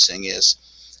producing is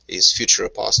future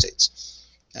apostates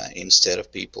instead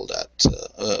of people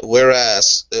that.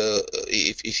 Whereas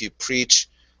if you preach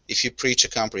a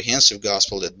comprehensive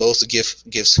gospel that both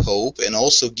gives hope and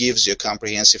also gives you a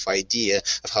comprehensive idea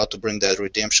of how to bring that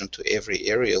redemption to every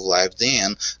area of life,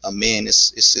 then a man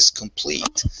is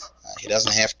complete. He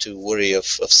doesn't have to worry of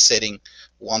setting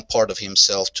one part of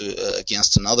himself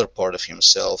against another part of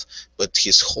himself, but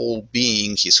his whole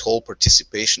being, his whole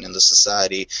participation in the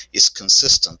society is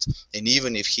consistent. And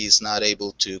even if he is not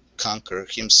able to conquer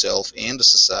himself and the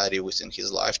society within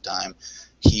his lifetime,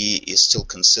 he is still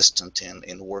consistent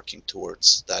in working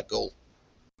towards that goal.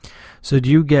 So do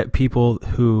you get people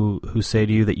who say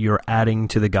to you that you're adding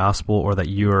to the gospel, or that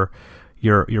you're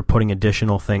putting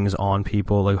additional things on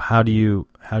people? Like, how do you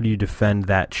defend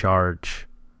that charge?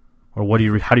 Or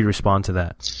how do you respond to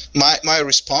that? My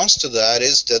response to that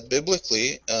is that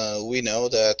biblically, we know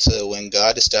that when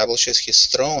God establishes His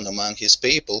throne among His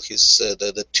people,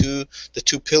 the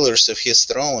two pillars of His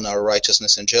throne are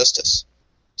righteousness and justice.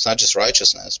 It's not just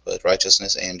righteousness, but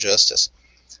righteousness and justice,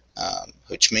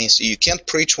 which means you can't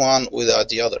preach one without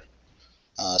the other.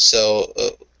 So,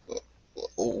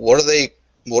 what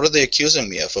are they accusing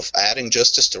me of adding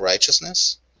justice to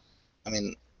righteousness? I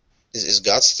mean, is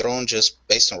God's throne just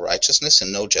based on righteousness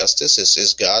and no justice?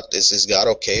 Is God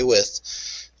okay with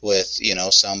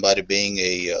somebody being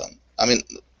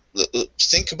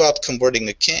think about converting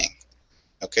a king.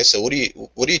 Okay, so what do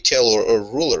you tell a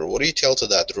ruler? What do you tell to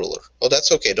that ruler? Oh,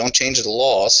 that's okay. Don't change the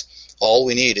laws. All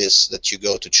we need is that you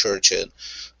go to church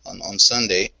on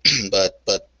Sunday,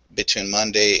 but between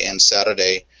Monday and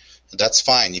Saturday, that's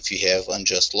fine if you have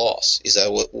unjust laws. Is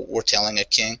that what we're telling a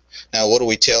king? Now, what do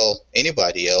we tell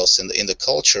anybody else in the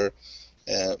culture?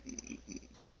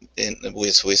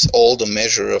 With all the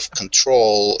measure of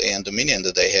control and dominion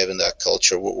that they have in that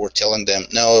culture, we're telling them,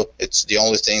 no, it's the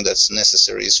only thing that's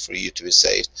necessary is for you to be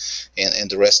saved, and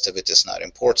the rest of it is not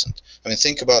important. I mean,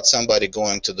 think about somebody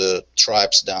going to the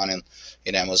tribes down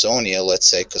in Amazonia, let's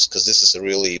say, because this is a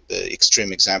really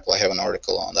extreme example. I have an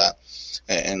article on that,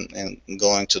 and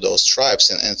going to those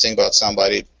tribes, and think about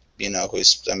somebody,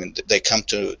 they come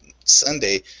to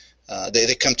Sunday.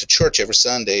 They come to church every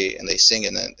Sunday and they sing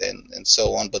and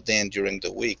so on, but then during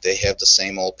the week they have the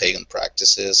same old pagan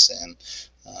practices and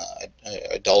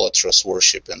idolatrous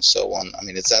worship and so on. I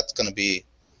mean, is that going to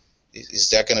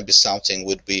be something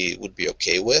would be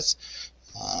okay with?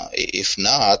 If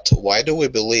not, why do we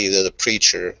believe that a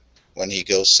preacher, when he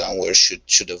goes somewhere,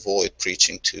 should avoid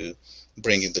preaching to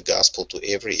bringing the gospel to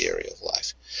every area of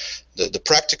life? The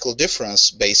practical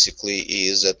difference basically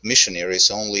is that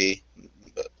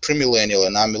premillennial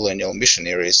and amillennial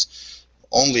missionaries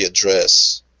only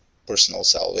address personal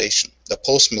salvation. The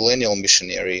postmillennial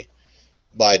missionary,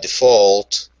 by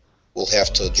default, will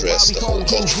have to address the whole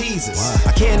culture. Jesus.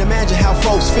 I can't imagine how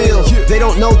folks feel. They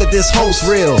don't know that this host's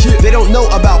real. They don't know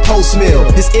about Postmil.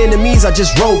 His enemies are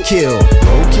just roadkill.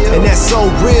 And that's so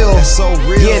real.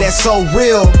 Yeah, that's so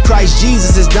real. Christ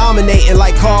Jesus is dominating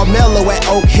like Carmelo at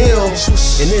Oak Hill.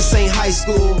 And this ain't high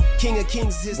school. King of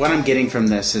Kings is what I'm getting from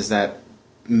this is that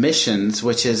missions,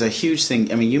 which is a huge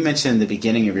thing. I mean, you mentioned in the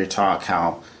beginning of your talk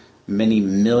how many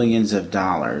millions of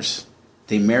dollars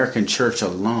the American church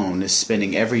alone is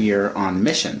spending every year on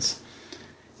missions.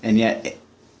 And yet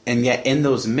in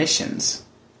those missions,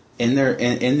 in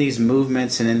these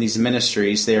movements and in these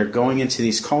ministries, they are going into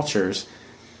these cultures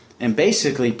and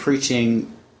basically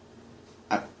preaching,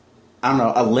 I don't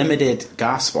know, a limited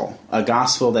gospel. A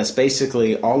gospel that's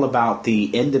basically all about the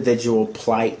individual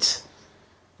plight,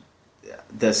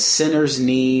 the sinner's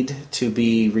need to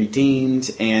be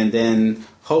redeemed, and then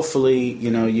hopefully,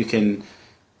 you can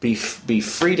be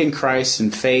freed in Christ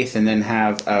and faith and then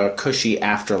have a cushy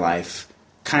afterlife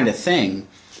kind of thing.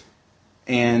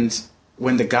 And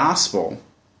when the gospel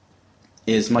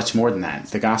is much more than that,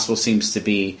 the gospel seems to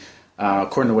be,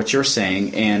 according to what you're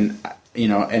saying, and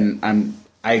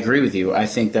I agree with you. I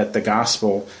think that the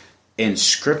gospel in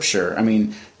Scripture, I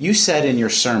mean, you said in your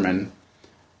sermon,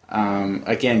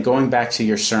 again, going back to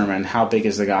your sermon, how big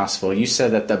is the gospel? You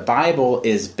said that the Bible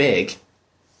is big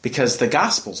because the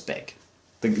gospel's big.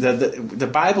 The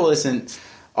Bible isn't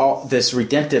all this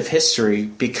redemptive history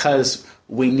because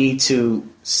we need to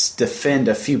defend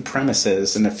a few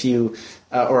premises and a few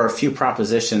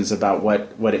propositions about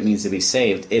what it means to be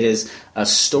saved. It is a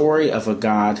story of a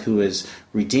God who is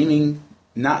redeeming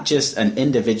not just an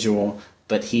individual,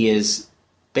 but he is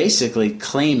basically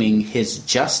claiming his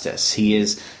justice. He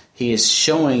is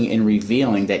showing and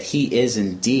revealing that he is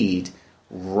indeed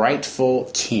rightful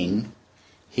king.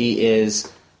 He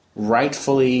is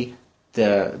rightfully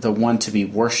the one to be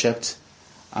worshipped.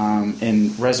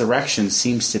 And resurrection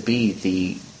seems to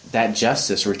be that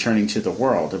justice returning to the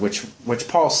world, which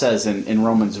Paul says in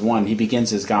Romans 1. He begins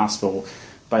his gospel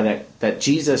by that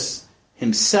Jesus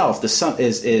himself, the Son,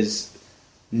 is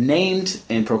named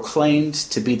and proclaimed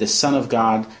to be the Son of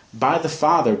God by the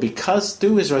Father because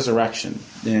through his resurrection.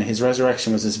 His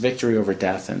resurrection was his victory over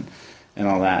death and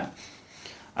all that.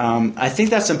 I think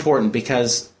that's important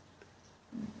because,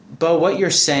 Bo, what you're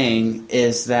saying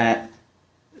is that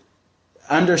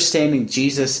understanding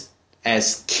Jesus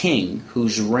as King,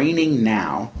 who's reigning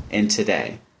now and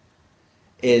today,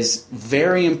 is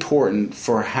very important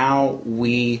for how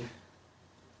we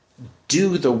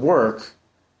do the work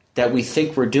that we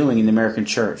think we're doing in the American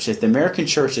church. If the American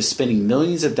church is spending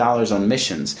millions of dollars on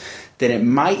missions, then it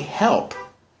might help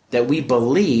that we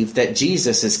believe that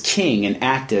Jesus is King and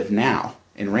active now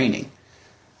and reigning.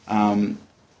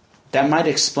 That might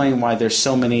explain why there's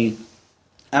so many.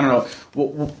 I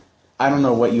don't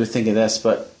know what you would think of this,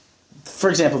 but for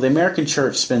example, the American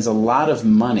church spends a lot of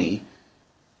money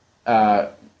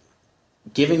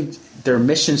giving their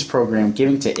missions program,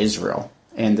 giving to Israel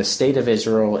and the state of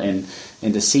Israel, and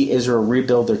to see Israel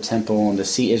rebuild their temple and to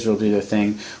see Israel do their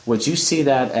thing. Would you see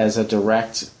that as a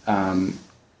direct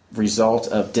result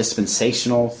of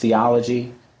dispensational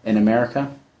theology in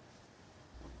America?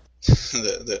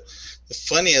 The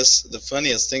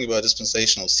funniest thing about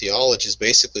dispensational theology is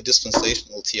basically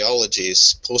dispensational theology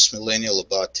is post-millennial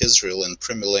about Israel and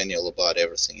premillennial about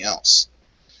everything else.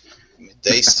 I mean,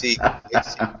 they see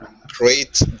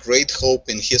great hope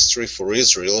in history for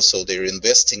Israel, so they're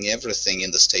investing everything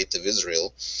in the state of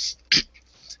Israel.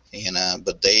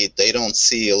 But they don't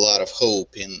see a lot of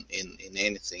hope in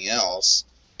anything else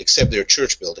except their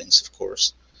church buildings, of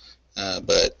course.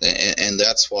 But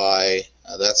that's why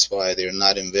they're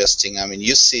not investing. I mean,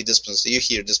 you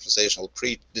hear dispensational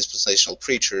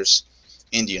preachers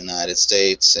in the United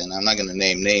States, and I'm not going to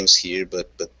name names here, but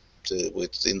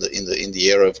in the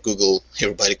era of Google,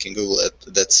 everybody can Google it,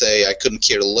 that say I couldn't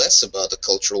care less about the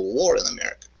cultural war in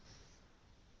America.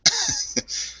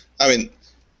 I mean,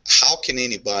 how can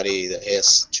anybody that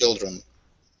has children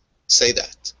say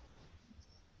that?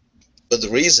 But the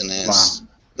reason is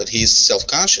that he's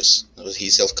self-conscious.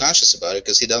 He's self-conscious about it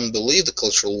because he doesn't believe the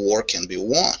cultural war can be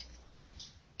won.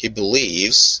 He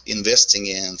believes investing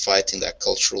in fighting that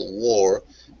cultural war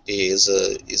is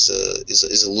a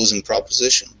losing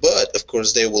proposition. But of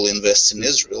course, they will invest in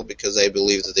Israel because they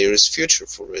believe that there is future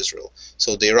for Israel.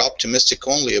 So they are optimistic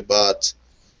only about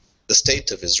the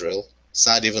state of Israel. It's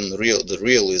not even the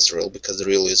real Israel, because the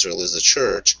real Israel is the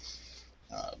church.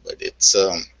 But it's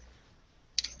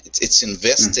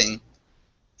investing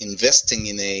in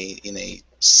a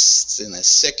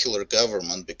secular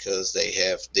government because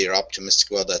they're optimistic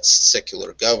about that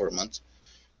secular government,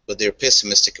 but they're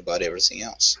pessimistic about everything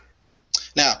else.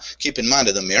 Now, keep in mind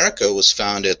that America was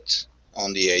founded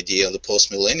on the idea, the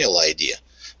post-millennial idea,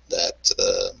 that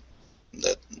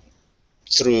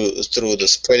through the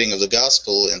spreading of the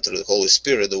gospel and through the Holy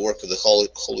Spirit, the work of the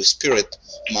Holy Spirit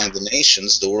among the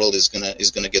nations, the world is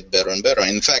gonna get better and better.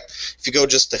 And in fact, if you go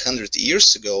just 100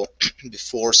 years ago,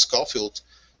 before Scofield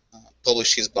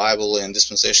published his Bible and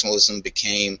dispensationalism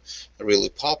became really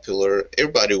popular,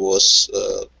 everybody was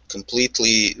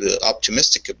completely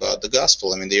optimistic about the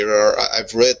gospel. I mean,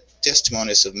 I've read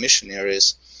testimonies of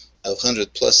missionaries of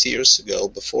 100+ years ago,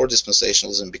 before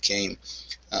dispensationalism became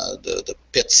the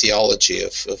pet theology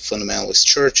of fundamentalist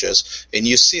churches, and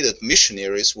you see that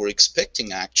missionaries were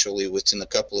expecting, actually, within a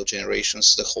couple of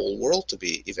generations, the whole world to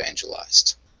be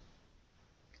evangelized.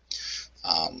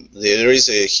 There is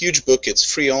a huge book, it's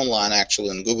free online actually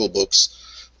in Google Books.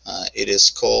 It is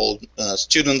called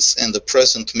Students and the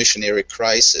Present Missionary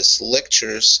Crisis,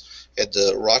 Lectures at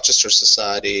the Rochester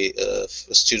Society of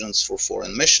Students for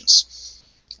Foreign Missions.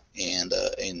 And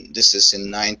this is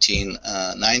in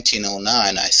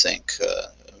 1909, I think.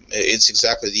 It's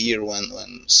exactly the year when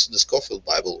the Scofield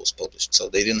Bible was published. So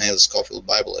they didn't have the Scofield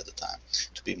Bible at the time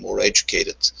to be more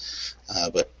educated.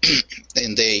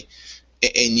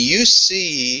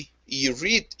 You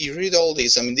read all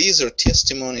these. I mean, these are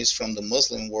testimonies from the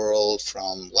Muslim world,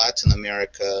 from Latin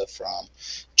America, from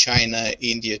China,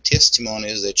 India,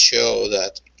 testimonies that show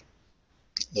that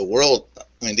the world,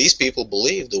 I mean, these people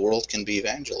believe the world can be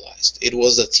evangelized. It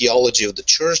was the theology of the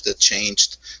church that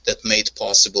changed, that made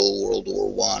possible World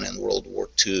War I and World War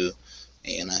II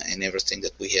and everything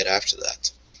that we had after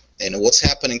that. And what's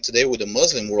happening today with the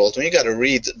Muslim world, I mean, you got to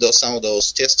read some of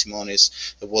those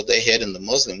testimonies of what they had in the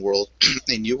Muslim world,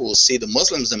 and you will see the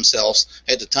Muslims themselves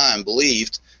at the time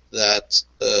believed that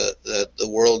the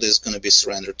world is going to be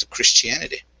surrendered to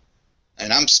Christianity.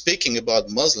 And I'm speaking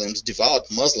about Muslims, devout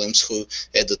Muslims, who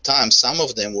at the time, some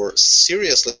of them were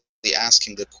seriously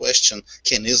asking the question,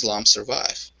 can Islam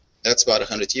survive? That's about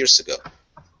 100 years ago.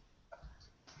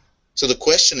 So the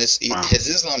question is, has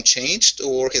Islam changed,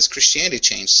 or has Christianity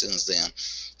changed since then,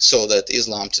 so that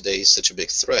Islam today is such a big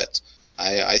threat?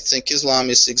 I think Islam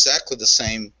is exactly the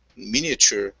same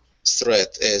miniature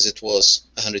threat as it was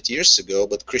 100 years ago,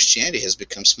 but Christianity has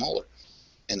become smaller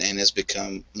and has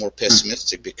become more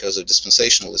pessimistic because of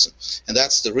dispensationalism. And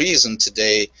that's the reason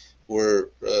today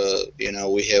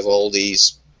we have all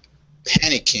these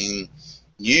panicking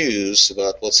news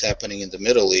about what's happening in the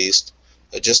Middle East.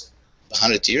 Just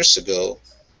 100 years ago,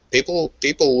 people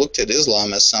looked at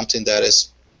Islam as something that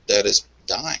is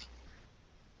dying.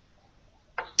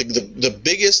 The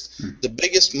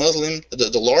biggest Muslim,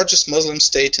 the largest Muslim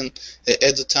state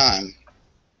at the time,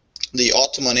 the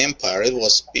Ottoman Empire, it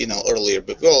was earlier,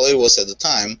 but it was at the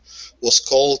time, was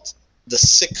called the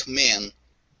sick man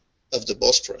of the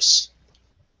Bosphorus.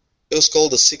 It was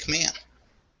called the sick man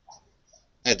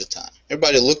at the time.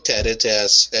 Everybody looked at it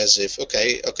as if,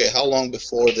 okay, how long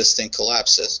before this thing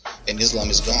collapses and Islam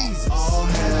is gone?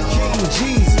 King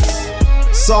Jesus.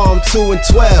 Psalm 2 and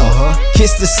 12.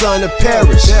 Kiss the son of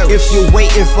perish. If you're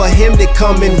waiting for him to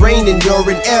come and reign, then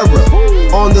you're in error.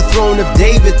 On the throne of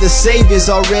David, the Savior's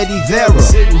already there.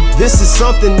 This is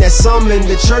something that some in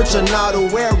the church are not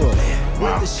aware of.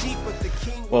 Wow.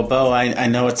 Well, Bo, I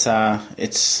know it's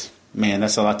man,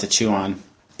 that's a lot to chew on.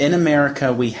 In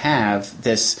America, we have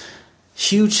this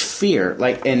huge fear,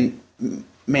 and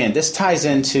man, this ties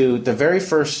into the very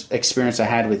first experience I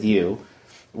had with you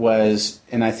was,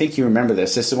 and I think you remember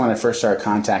this is when I first started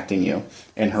contacting you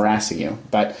and harassing you,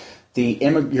 but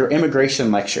your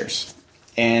immigration lectures.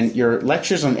 And your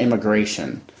lectures on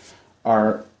immigration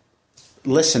are,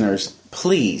 listeners,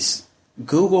 please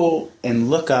Google and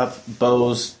look up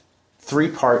Bo's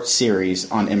 3-part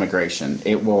series on immigration.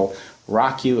 It will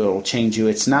rock you. It will change you.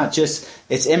 It's not just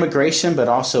it's immigration, but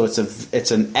also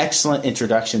it's an excellent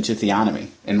introduction to theonomy,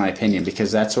 in my opinion,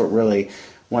 because that's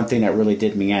one thing that really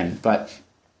did me in. But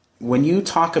when you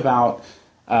talk about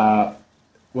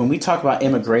when we talk about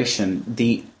immigration,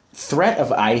 the threat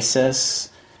of ISIS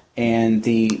and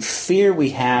the fear we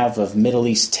have of Middle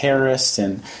East terrorists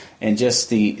and just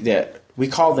the we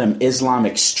call them Islam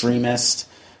extremists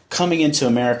coming into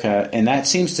America, and that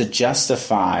seems to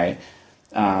justify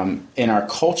in our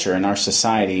culture, in our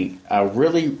society, a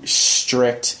really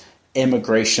strict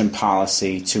immigration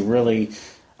policy to really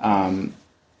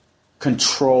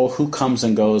control who comes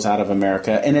and goes out of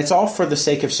America. And it's all for the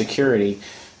sake of security.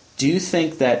 Do you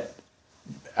think that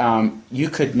you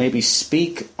could maybe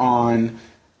speak on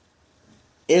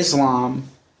Islam,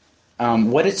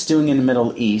 what it's doing in the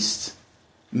Middle East,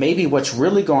 maybe what's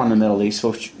really going on in the Middle East,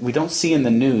 which we don't see in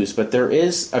the news, but there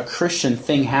is a Christian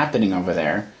thing happening over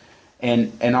there,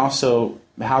 and also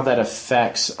how that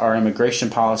affects our immigration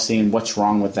policy and what's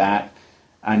wrong with that?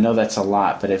 I know that's a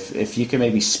lot, but if you can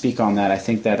maybe speak on that, I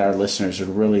think that our listeners would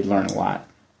really learn a lot.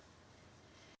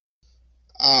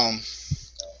 A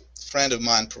friend of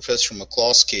mine, Professor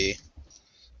McCloskey,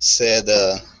 said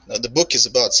that The book is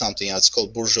about something it's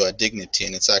called Bourgeois Dignity,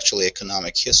 and it's actually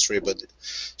economic history, but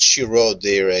she wrote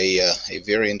there a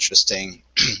very interesting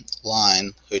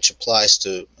line which applies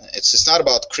to, it's not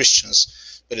about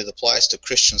Christians, but it applies to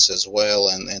Christians as well,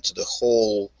 and to the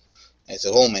whole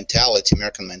mentality,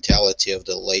 American mentality of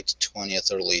the late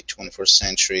 20th, early 21st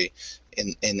century,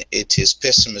 and it is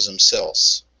pessimism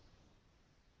sells.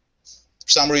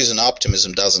 For some reason,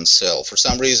 optimism doesn't sell. For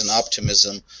some reason,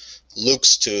 optimism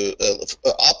looks to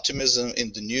optimism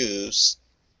in the news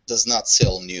does not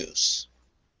sell news.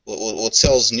 What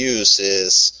sells news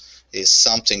is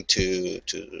something to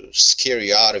scare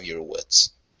you out of your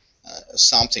wits,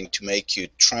 something to make you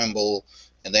tremble,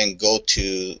 and then go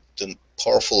to the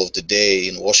powerful of the day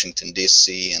in Washington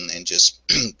D.C. and just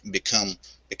become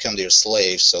their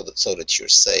slaves so that you're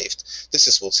saved. This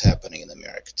is what's happening in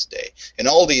America today. And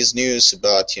all these news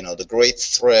about the great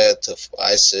threat of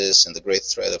ISIS and the great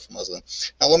threat of Muslim.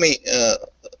 Now let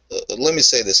me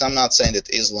say this. I'm not saying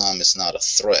that Islam is not a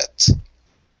threat.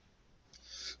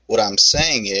 What I'm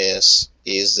saying is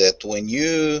that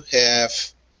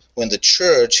when the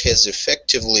church has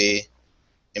effectively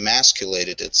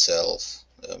emasculated itself,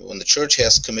 when the church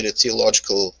has committed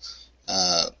theological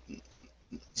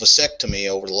vasectomy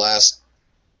over the last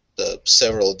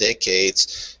several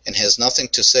decades and has nothing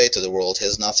to say to the world,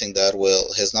 has nothing that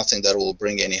will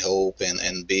bring any hope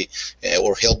and be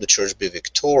or help the church be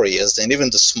victorious, then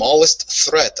even the smallest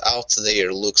threat out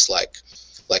there looks like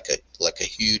a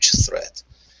huge threat.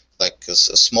 Like a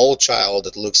small child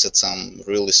that looks at some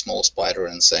really small spider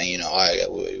and saying,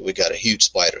 we got a huge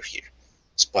spider here.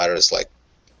 Spider is like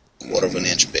quarter of an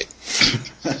inch big.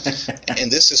 And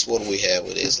this is what we have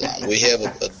with Islam. We have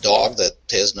a dog that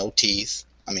has no teeth.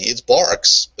 I mean, it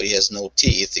barks, but he has no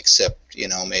teeth except,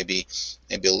 maybe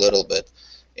a little bit.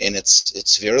 And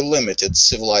it's very limited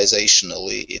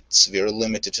civilizationally. It's very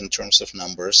limited in terms of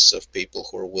numbers of people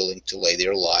who are willing to lay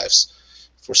their lives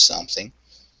for something.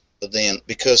 But then,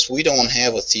 because we don't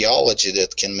have a theology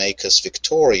that can make us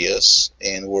victorious,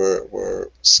 and we're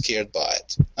scared by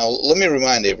it. Now, let me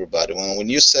remind everybody: when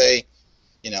you say,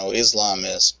 Islam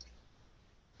is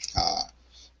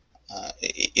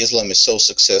so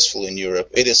successful in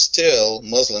Europe, it is still,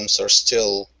 Muslims are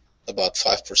still about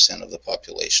 5% of the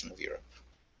population of Europe.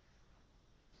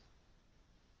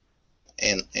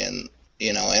 And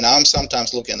I'm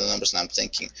sometimes looking at the numbers and I'm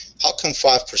thinking, how come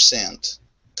 5%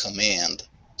 command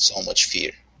so much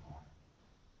fear?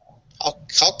 How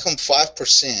come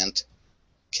 5%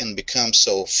 can become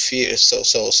so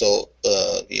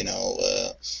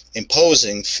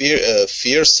imposing,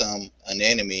 fearsome an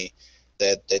enemy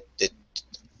that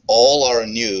all our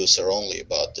news are only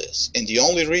about this? And the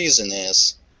only reason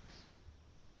is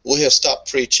we have stopped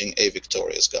preaching a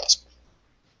victorious gospel.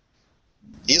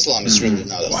 Islam is really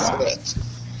not a threat.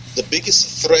 The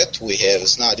biggest threat we have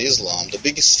is not Islam. The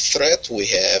biggest threat we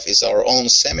have is our own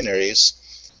seminaries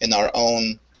and our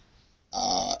own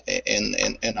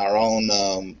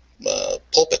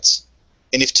pulpits.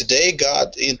 And if today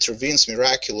God intervenes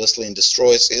miraculously and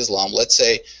destroys Islam, let's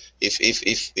say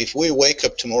if we wake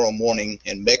up tomorrow morning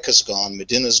and Mecca's gone,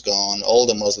 Medina's gone, all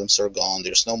the Muslims are gone,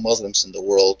 there's no Muslims in the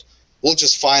world, we'll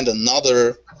just find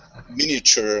another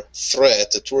miniature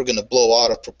threat that we're going to blow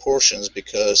out of proportions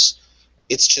because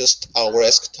it's just our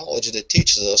eschatology that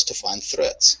teaches us to find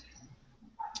threats.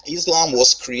 Islam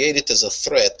was created as a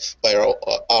threat by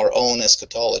our own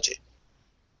eschatology.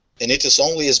 And it is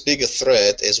only as big a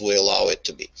threat as we allow it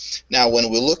to be. Now, when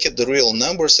we look at the real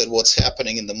numbers at what's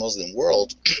happening in the Muslim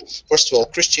world, first of all,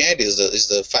 Christianity is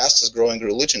the fastest growing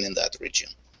religion in that region.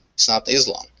 It's not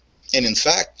Islam. And in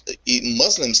fact,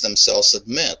 Muslims themselves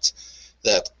admit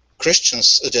that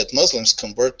Muslims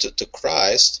convert to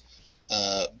Christ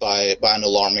by an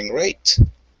alarming rate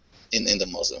in the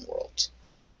Muslim world.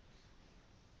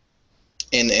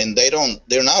 And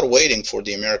they're not waiting for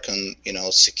the American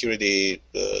security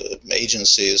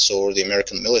agencies or the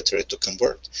American military to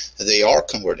convert. They are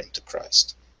converting to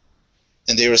Christ.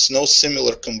 And there is no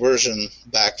similar conversion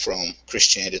back from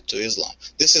Christianity to Islam.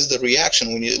 This is the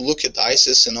reaction when you look at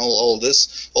ISIS and all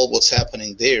what's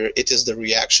happening there. It is the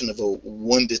reaction of a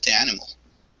wounded animal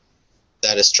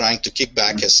that is trying to kick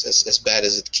back as bad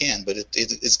as it can, but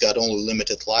it's got only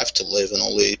limited life to live and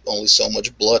only so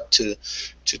much blood to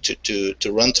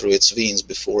run through its veins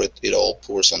before it all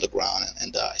pours on the ground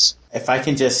and dies. If I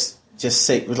can just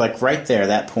say, like right there,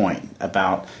 that point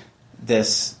about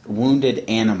this wounded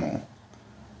animal,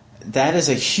 that is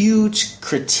a huge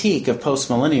critique of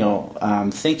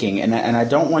postmillennial thinking, and I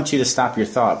don't want you to stop your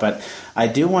thought, but I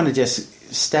do want to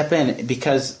just step in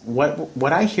because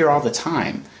what I hear all the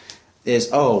time is,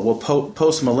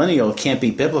 post-millennial can't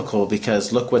be biblical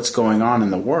because look what's going on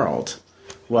in the world.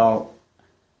 Well,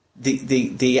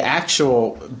 the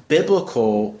actual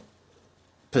biblical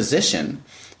position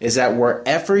is that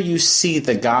wherever you see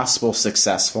the gospel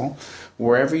successful,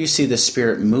 wherever you see the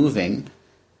Spirit moving,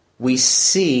 we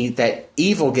see that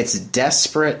evil gets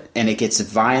desperate and it gets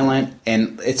violent,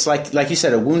 and it's like you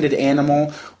said, a wounded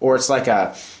animal, or it's like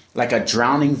a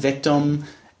drowning victim,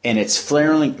 and it's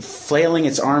flailing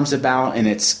its arms about, and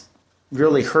it's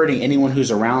really hurting anyone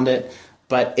who's around it,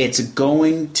 but it's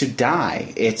going to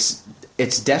die. It's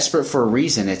desperate for a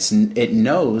reason. It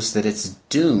knows that it's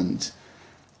doomed.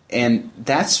 And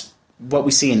that's what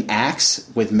we see in Acts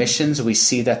with missions. We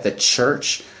see that the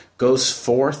church goes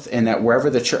forth, and that wherever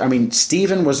the church,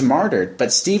 Stephen was martyred,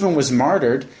 but Stephen was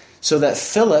martyred so that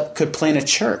Philip could plant a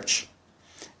church.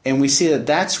 And we see that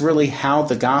that's really how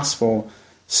the gospel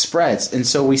spreads. And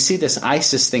so we see this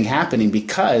ISIS thing happening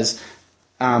because,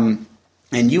 and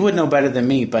you would know better than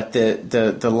me, but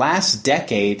the last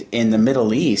decade in the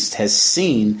Middle East has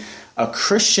seen a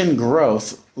Christian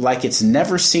growth like it's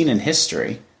never seen in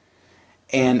history.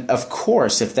 And of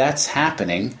course, if that's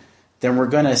happening, then we're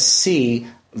going to see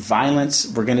violence,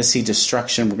 we're going to see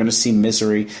destruction, we're going to see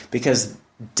misery, because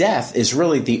death is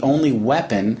really the only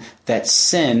weapon that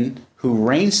sin, who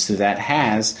reigns through that,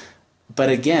 has. But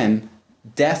again,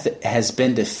 death has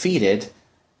been defeated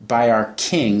by our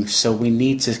King, so we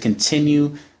need to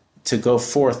continue to go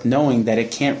forth knowing that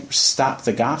it can't stop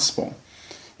the gospel.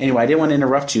 Anyway, I didn't want to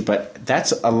interrupt you, but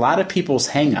that's a lot of people's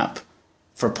hang-up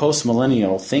for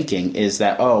post-millennial thinking, is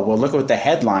that, look what the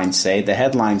headlines say. The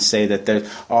headlines say that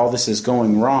all this is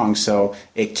going wrong, so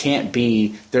it can't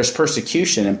be, there's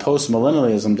persecution, and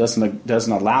post-millennialism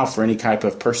doesn't allow for any type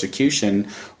of persecution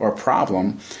or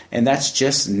problem, and that's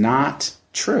just not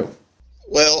true.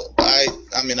 Well, I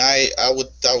would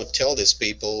tell these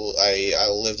people I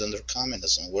lived under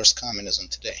communism. Where's communism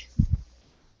today?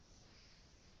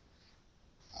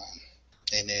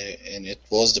 And it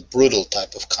was the brutal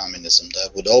type of communism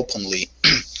that would openly,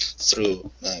 through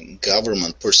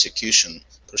government persecution,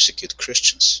 persecute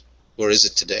Christians. Where is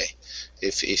it today?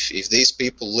 If these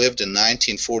people lived in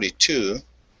 1942,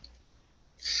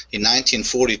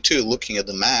 looking at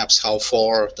the maps, how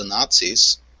far the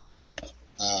Nazis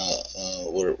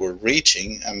were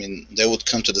reaching, they would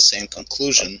come to the same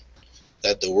conclusion,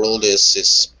 that the world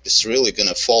is really going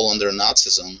to fall under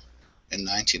Nazism in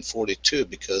 1942,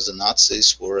 because the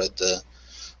Nazis were at the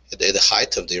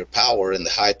height of their power and the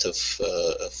height of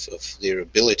their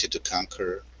ability to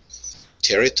conquer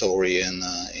territory and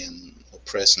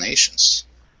oppress nations.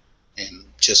 And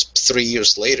just 3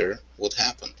 years later, what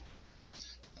happened?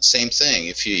 Same thing.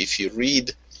 If you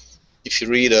read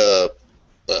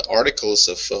articles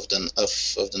of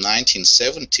the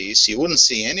 1970s, you wouldn't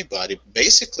see anybody.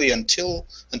 Basically, until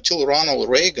Ronald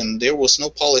Reagan, there was no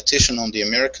politician on the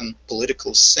American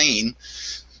political scene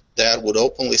that would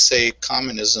openly say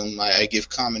communism. I give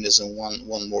communism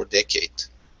one more decade.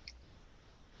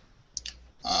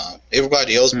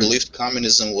 Everybody else believed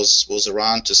communism was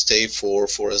around to stay for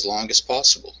as long as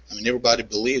possible. Everybody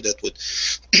believed that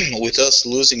with us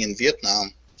losing in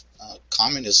Vietnam,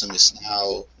 communism is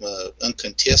now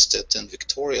uncontested and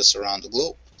victorious around the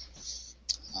globe.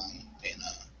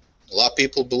 A lot of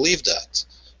people believe that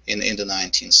in the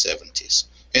 1970s.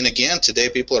 And again, today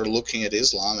people are looking at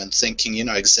Islam and thinking,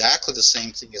 exactly the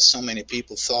same thing as so many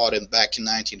people thought back in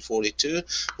 1942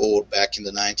 or back in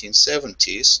the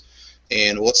 1970s.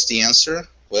 And what's the answer?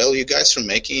 Well, you guys are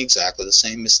making exactly the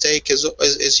same mistake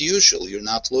as usual. You're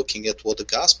not looking at what the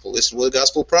gospel is and what the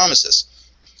gospel promises.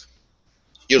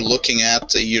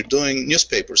 You're doing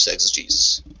newspaper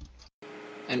exegesis.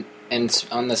 And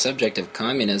on the subject of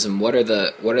communism, what are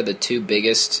the two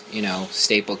biggest,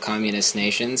 staple communist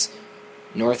nations?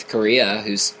 North Korea,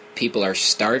 whose people are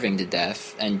starving to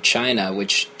death, and China,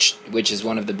 which is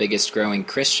one of the biggest growing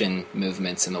Christian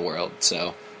movements in the world.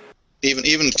 So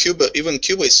even Cuba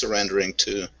is surrendering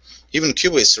to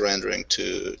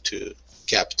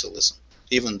capitalism.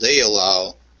 Even they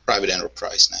allow private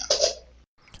enterprise now.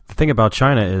 The thing about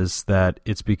China is that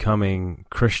it's becoming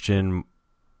Christian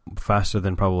faster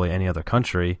than probably any other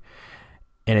country,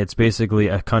 and it's basically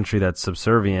a country that's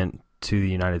subservient to the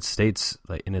United States,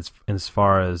 as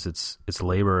far as its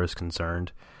labor is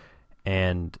concerned.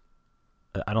 And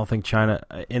I don't think China,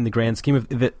 in the grand scheme of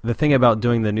the thing about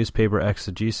doing the newspaper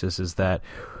exegesis, is that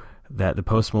the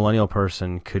post-millennial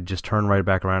person could just turn right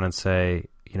back around and say,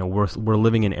 we're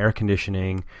living in air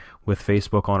conditioning with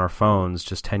Facebook on our phones.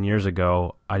 Just 10 years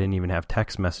ago, I didn't even have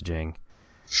text messaging,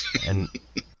 and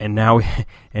now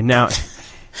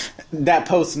that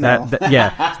Postmil.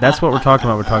 Yeah, that's what we're talking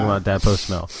about. We're talking about that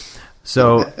Postmil.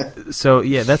 So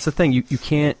yeah, that's the thing. You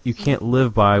can't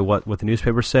live by what the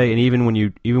newspapers say, and even when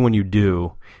you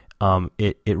do,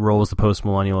 it rolls the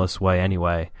post-millennialist way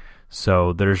anyway.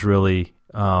 So there's really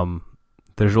no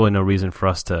reason for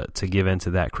us to give in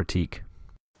to that critique.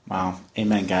 Wow,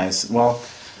 amen, guys. Well,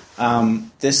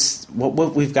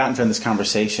 what we've gotten from this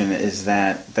conversation is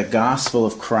that the gospel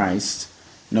of Christ,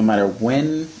 no matter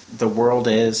when the world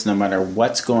is, no matter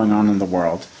what's going on in the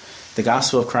world, the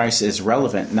gospel of Christ is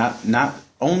relevant, not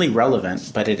only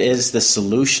relevant, but it is the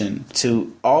solution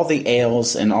to all the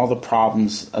ails and all the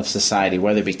problems of society,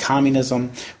 whether it be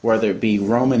communism, whether it be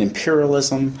Roman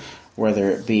imperialism,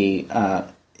 whether it be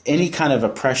any kind of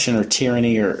oppression or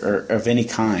tyranny or of any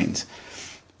kind.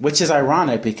 Which is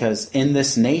ironic because in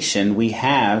this nation we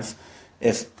have,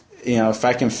 if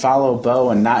I can follow Bo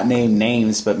and not name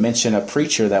names, but mention a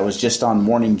preacher that was just on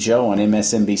Morning Joe on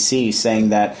MSNBC saying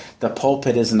that the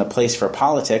pulpit isn't a place for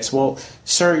politics. Well,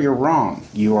 sir, you're wrong.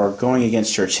 You are going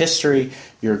against church history.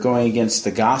 You're going against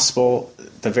the gospel,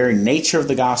 the very nature of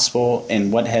the gospel,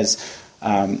 and what has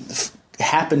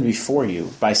happened before you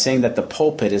by saying that the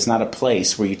pulpit is not a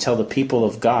place where you tell the people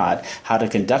of God how to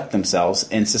conduct themselves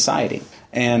in society.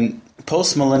 And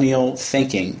post-millennial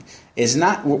thinking is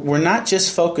not, we're not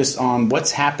just focused on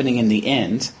what's happening in the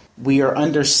end. We are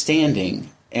understanding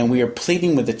and we are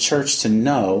pleading with the church to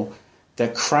know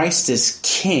that Christ is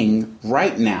king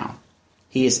right now.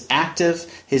 He is active.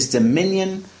 His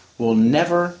dominion will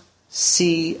never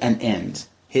see an end.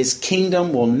 His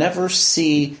kingdom will never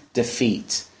see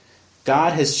defeat.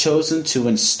 God has chosen to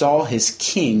install his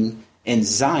king in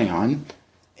Zion,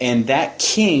 and that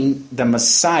king, the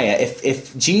Messiah,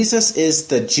 if Jesus is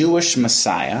the Jewish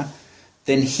Messiah,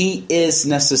 then he is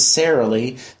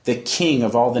necessarily the king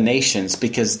of all the nations,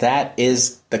 because that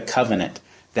is the covenant.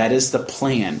 That is the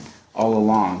plan all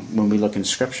along when we look in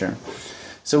Scripture.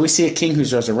 So we see a king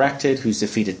who's resurrected, who's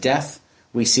defeated death.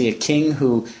 We see a king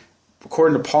who,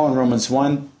 according to Paul in Romans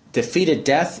 1, defeated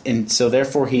death, and so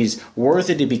therefore he's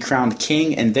worthy to be crowned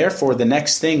king, and therefore the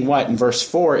next thing, in verse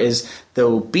 4, is the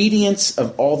obedience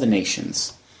of all the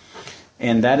nations.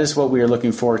 And that is what we are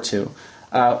looking forward to.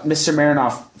 Mr.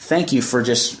 Marinov, thank you for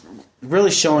just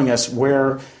really showing us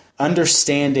where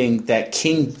understanding that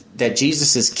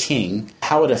Jesus is king,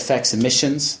 how it affects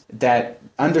missions, that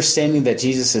understanding that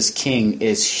Jesus is king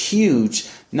is huge,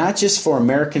 not just for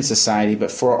American society, but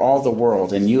for all the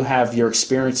world. And you have your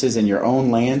experiences in your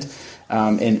own land,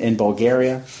 in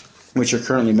Bulgaria, which you're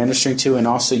currently ministering to, and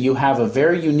also you have a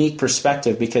very unique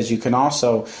perspective because you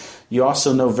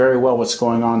also know very well what's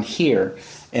going on here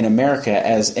in America,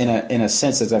 as in a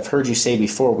sense, as I've heard you say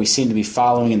before, we seem to be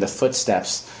following in the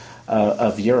footsteps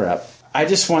of Europe. I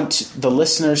just want the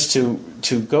listeners to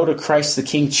go to Christ the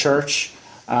King Church,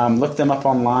 look them up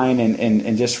online,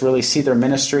 and just really see their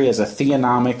ministry as a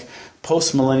theonomic,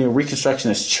 post-millennial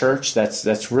Reconstructionist church.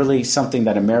 That's really something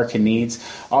that America needs.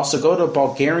 Also, go to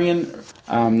Bulgarian.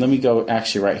 Let me go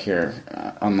actually right here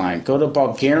online. Go to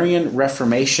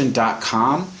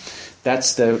BulgarianReformation.com.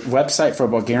 That's the website for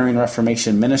Bulgarian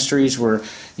Reformation Ministries, where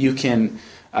you can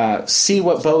see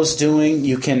what Bo's doing.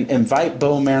 You can invite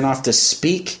Bo Marinov to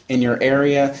speak in your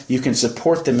area. You can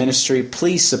support the ministry.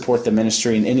 Please support the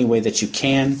ministry in any way that you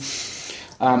can.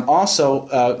 Also,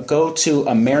 go to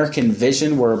American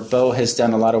Vision, where Bo has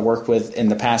done a lot of work with in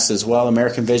the past as well.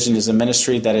 American Vision is a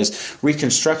ministry that is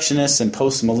Reconstructionist and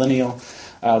post-millennial.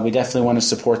 We definitely want to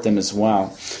support them as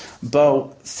well.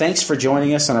 Bo, thanks for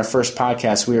joining us on our first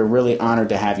podcast. We are really honored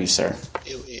to have you, sir.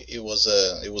 It was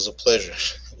a pleasure.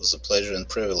 It was a pleasure and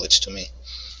privilege to me.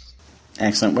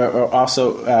 Excellent. We're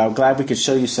also glad we could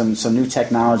show you some new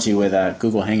technology with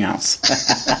Google Hangouts.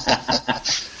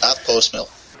 Not Postmil.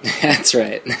 That's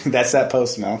right. That's that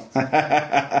Postmil.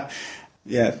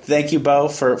 Yeah, thank you, Bo,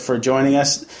 for joining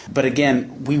us. But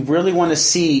again, we really want to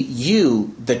see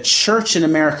you, the church in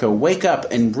America, wake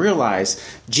up and realize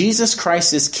Jesus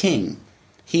Christ is king.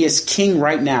 He is king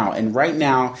right now, and right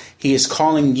now he is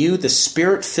calling you, the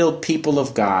Spirit-filled people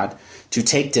of God, to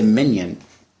take dominion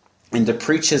and to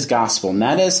preach his gospel,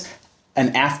 not as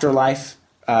an afterlife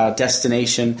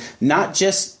destination, not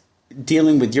just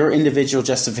dealing with your individual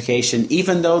justification,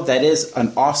 even though that is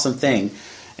an awesome thing,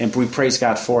 and we praise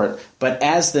God for it, but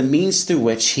as the means through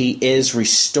which he is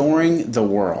restoring the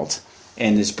world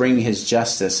and is bringing his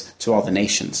justice to all the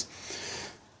nations.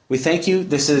 We thank you.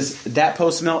 This is Dat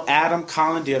Postmil. Adam,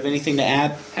 Colin, do you have anything to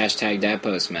add? Hashtag Dat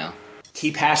Postmil.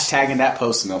 Keep hashtagging Dat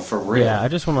Postmil for real. Yeah, I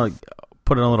just want to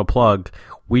put in a little plug.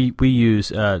 We use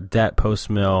Dat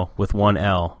Postmil with one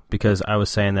L because I was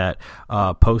saying that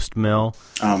Postmil.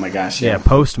 Oh my gosh! Yeah,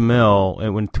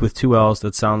 Postmil with two L's.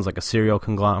 That sounds like a cereal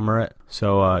conglomerate.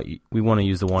 So we want to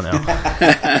use the one L.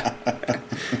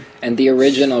 And the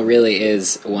original really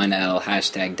is one L.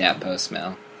 #Dat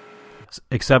Postmil.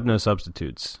 Except no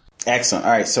substitutes. Excellent.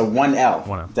 All right, so 1L.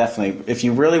 1L. Definitely. If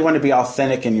you really want to be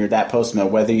authentic in your Dat Postmil,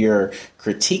 whether you're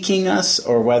critiquing us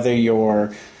or whether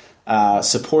you're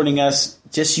supporting us,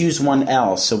 just use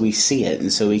 1L so we see it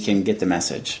and so we can get the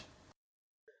message.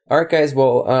 All right, guys.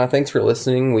 Well, thanks for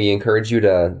listening. We encourage you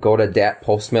to go to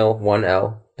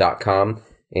datpostmil1l.com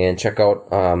and check out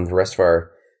the rest of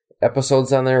our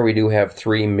episodes on there. We do have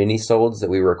 3 mini-sodes that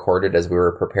we recorded as we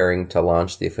were preparing to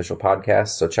launch the official podcast,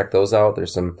 so check those out.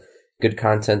 There's some good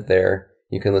content there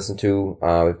you can listen to.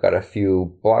 We've got a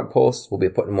few blog posts. We'll be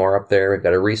putting more up there. We've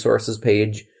got a resources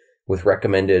page with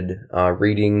recommended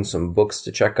reading, some books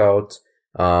to check out,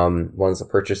 ones to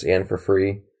purchase and for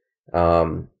free.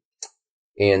 And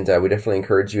we definitely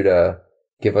encourage you to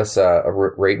give us a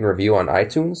rate and review on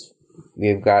iTunes.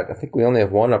 I think we only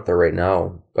have 1 up there right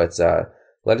now, but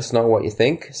let us know what you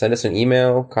think. Send us an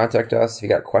email, contact us if you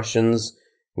got questions.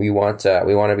 We want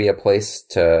to be a place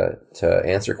to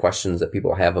answer questions that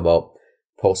people have about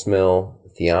Postmil,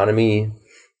 theonomy,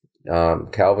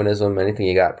 Calvinism, anything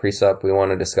you got, precept. We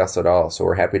want to discuss it all. So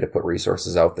we're happy to put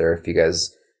resources out there if you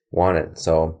guys want it.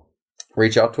 So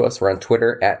reach out to us. We're on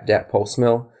Twitter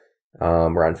 @DatPostmil.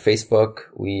 We're on Facebook.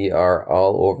 We are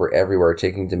all over everywhere,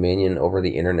 taking dominion over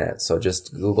the internet. So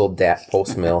just Google Dat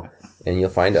Postmil and you'll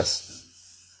find us.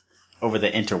 Over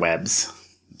the interwebs.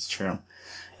 It's true.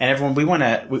 And everyone, we want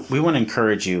to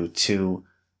encourage you to,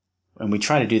 and we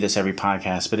try to do this every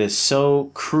podcast, but it's so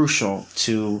crucial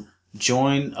to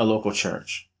join a local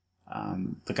church.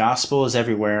 The gospel is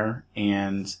everywhere,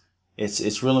 and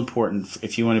it's real important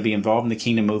if you want to be involved in the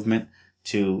kingdom movement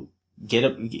to get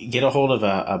a hold of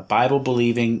a Bible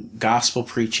believing, gospel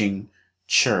preaching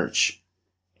church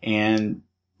and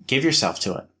give yourself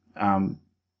to it.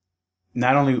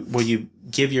 Not only will you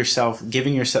giving yourself to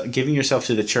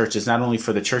the church is not only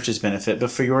for the church's benefit,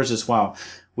 but for yours as well.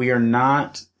 We are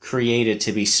not created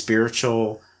to be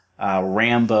spiritual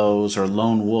Rambos or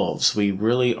lone wolves. We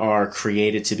really are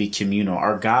created to be communal.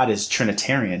 Our God is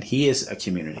Trinitarian. He is a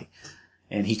community,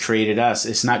 and He created us.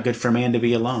 It's not good for man to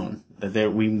be alone.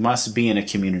 We must be in a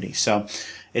community. So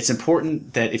it's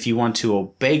important that if you want to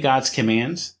obey God's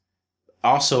commands,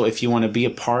 also if you want to be a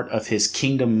part of His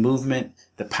kingdom movement,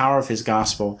 the power of His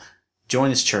gospel, join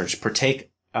His church, partake,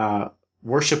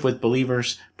 worship with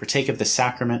believers, partake of the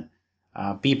sacrament,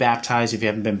 be baptized if you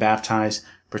haven't been baptized,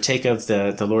 partake of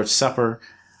the Lord's Supper,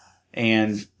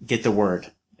 and get the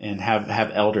word, and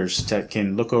have elders that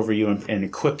can look over you and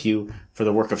equip you for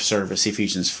the work of service,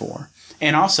 Ephesians 4.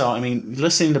 And also,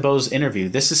 listening to Bo's interview,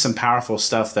 this is some powerful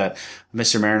stuff that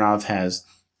Mr. Marinov has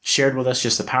shared with us,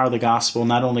 just the power of the gospel,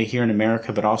 not only here in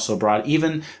America, but also abroad.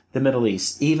 Even the Middle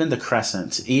East, even the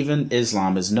Crescent, even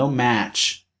Islam is no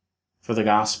match for the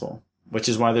gospel, which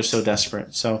is why they're so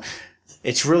desperate. So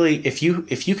it's really, if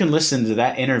you can listen to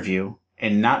that interview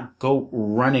and not go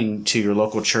running to your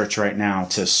local church right now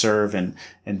to serve and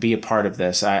be a part of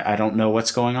this, I don't know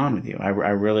what's going on with you. I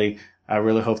really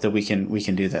hope that we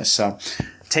can do this. So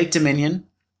take dominion,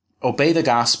 obey the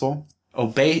gospel,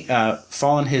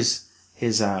 fall in His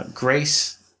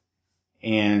grace,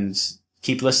 and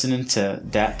keep listening to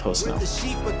Dat Postmil. The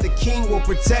sheep, but the king will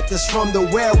protect us from the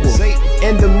werewolf.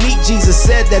 And the meek, Jesus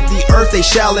said that the earth they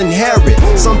shall inherit.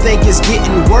 Some think it's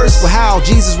getting worse, but how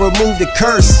Jesus removed the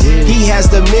curse. He has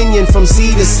dominion from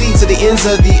sea to sea to the ends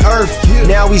of the earth.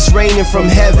 Now He's reigning from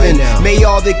heaven. May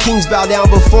all the kings bow down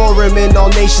before Him and all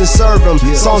nations serve Him.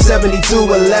 Psalm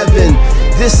 72:11.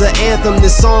 This an anthem,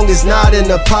 this song is not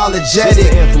an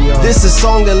apologetic. This a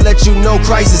song that let you know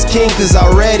Christ is king, cause I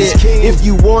read it. If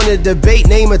you want to debate,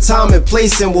 name a time and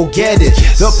place and we'll get it.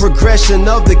 The progression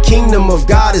of the kingdom of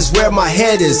God is where my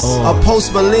head is. A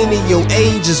post-millennial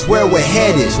age is where we're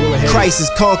headed. Christ is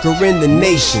conquering the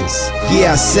nations.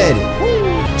 Yeah, I said it.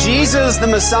 Jesus the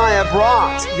Messiah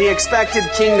brought the expected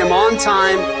kingdom on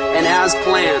time and as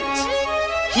planned.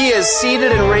 He is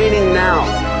seated and reigning now.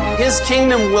 His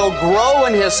kingdom will grow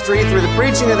in history through the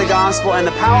preaching of the gospel and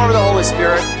the power of the Holy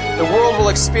Spirit. The world will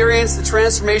experience the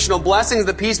transformational blessings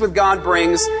that peace with God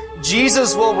brings.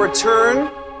 Jesus will return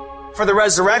for the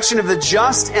resurrection of the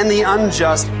just and the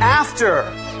unjust after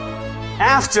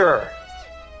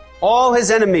all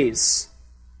His enemies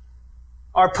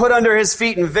are put under His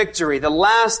feet in victory. The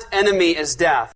last enemy is death.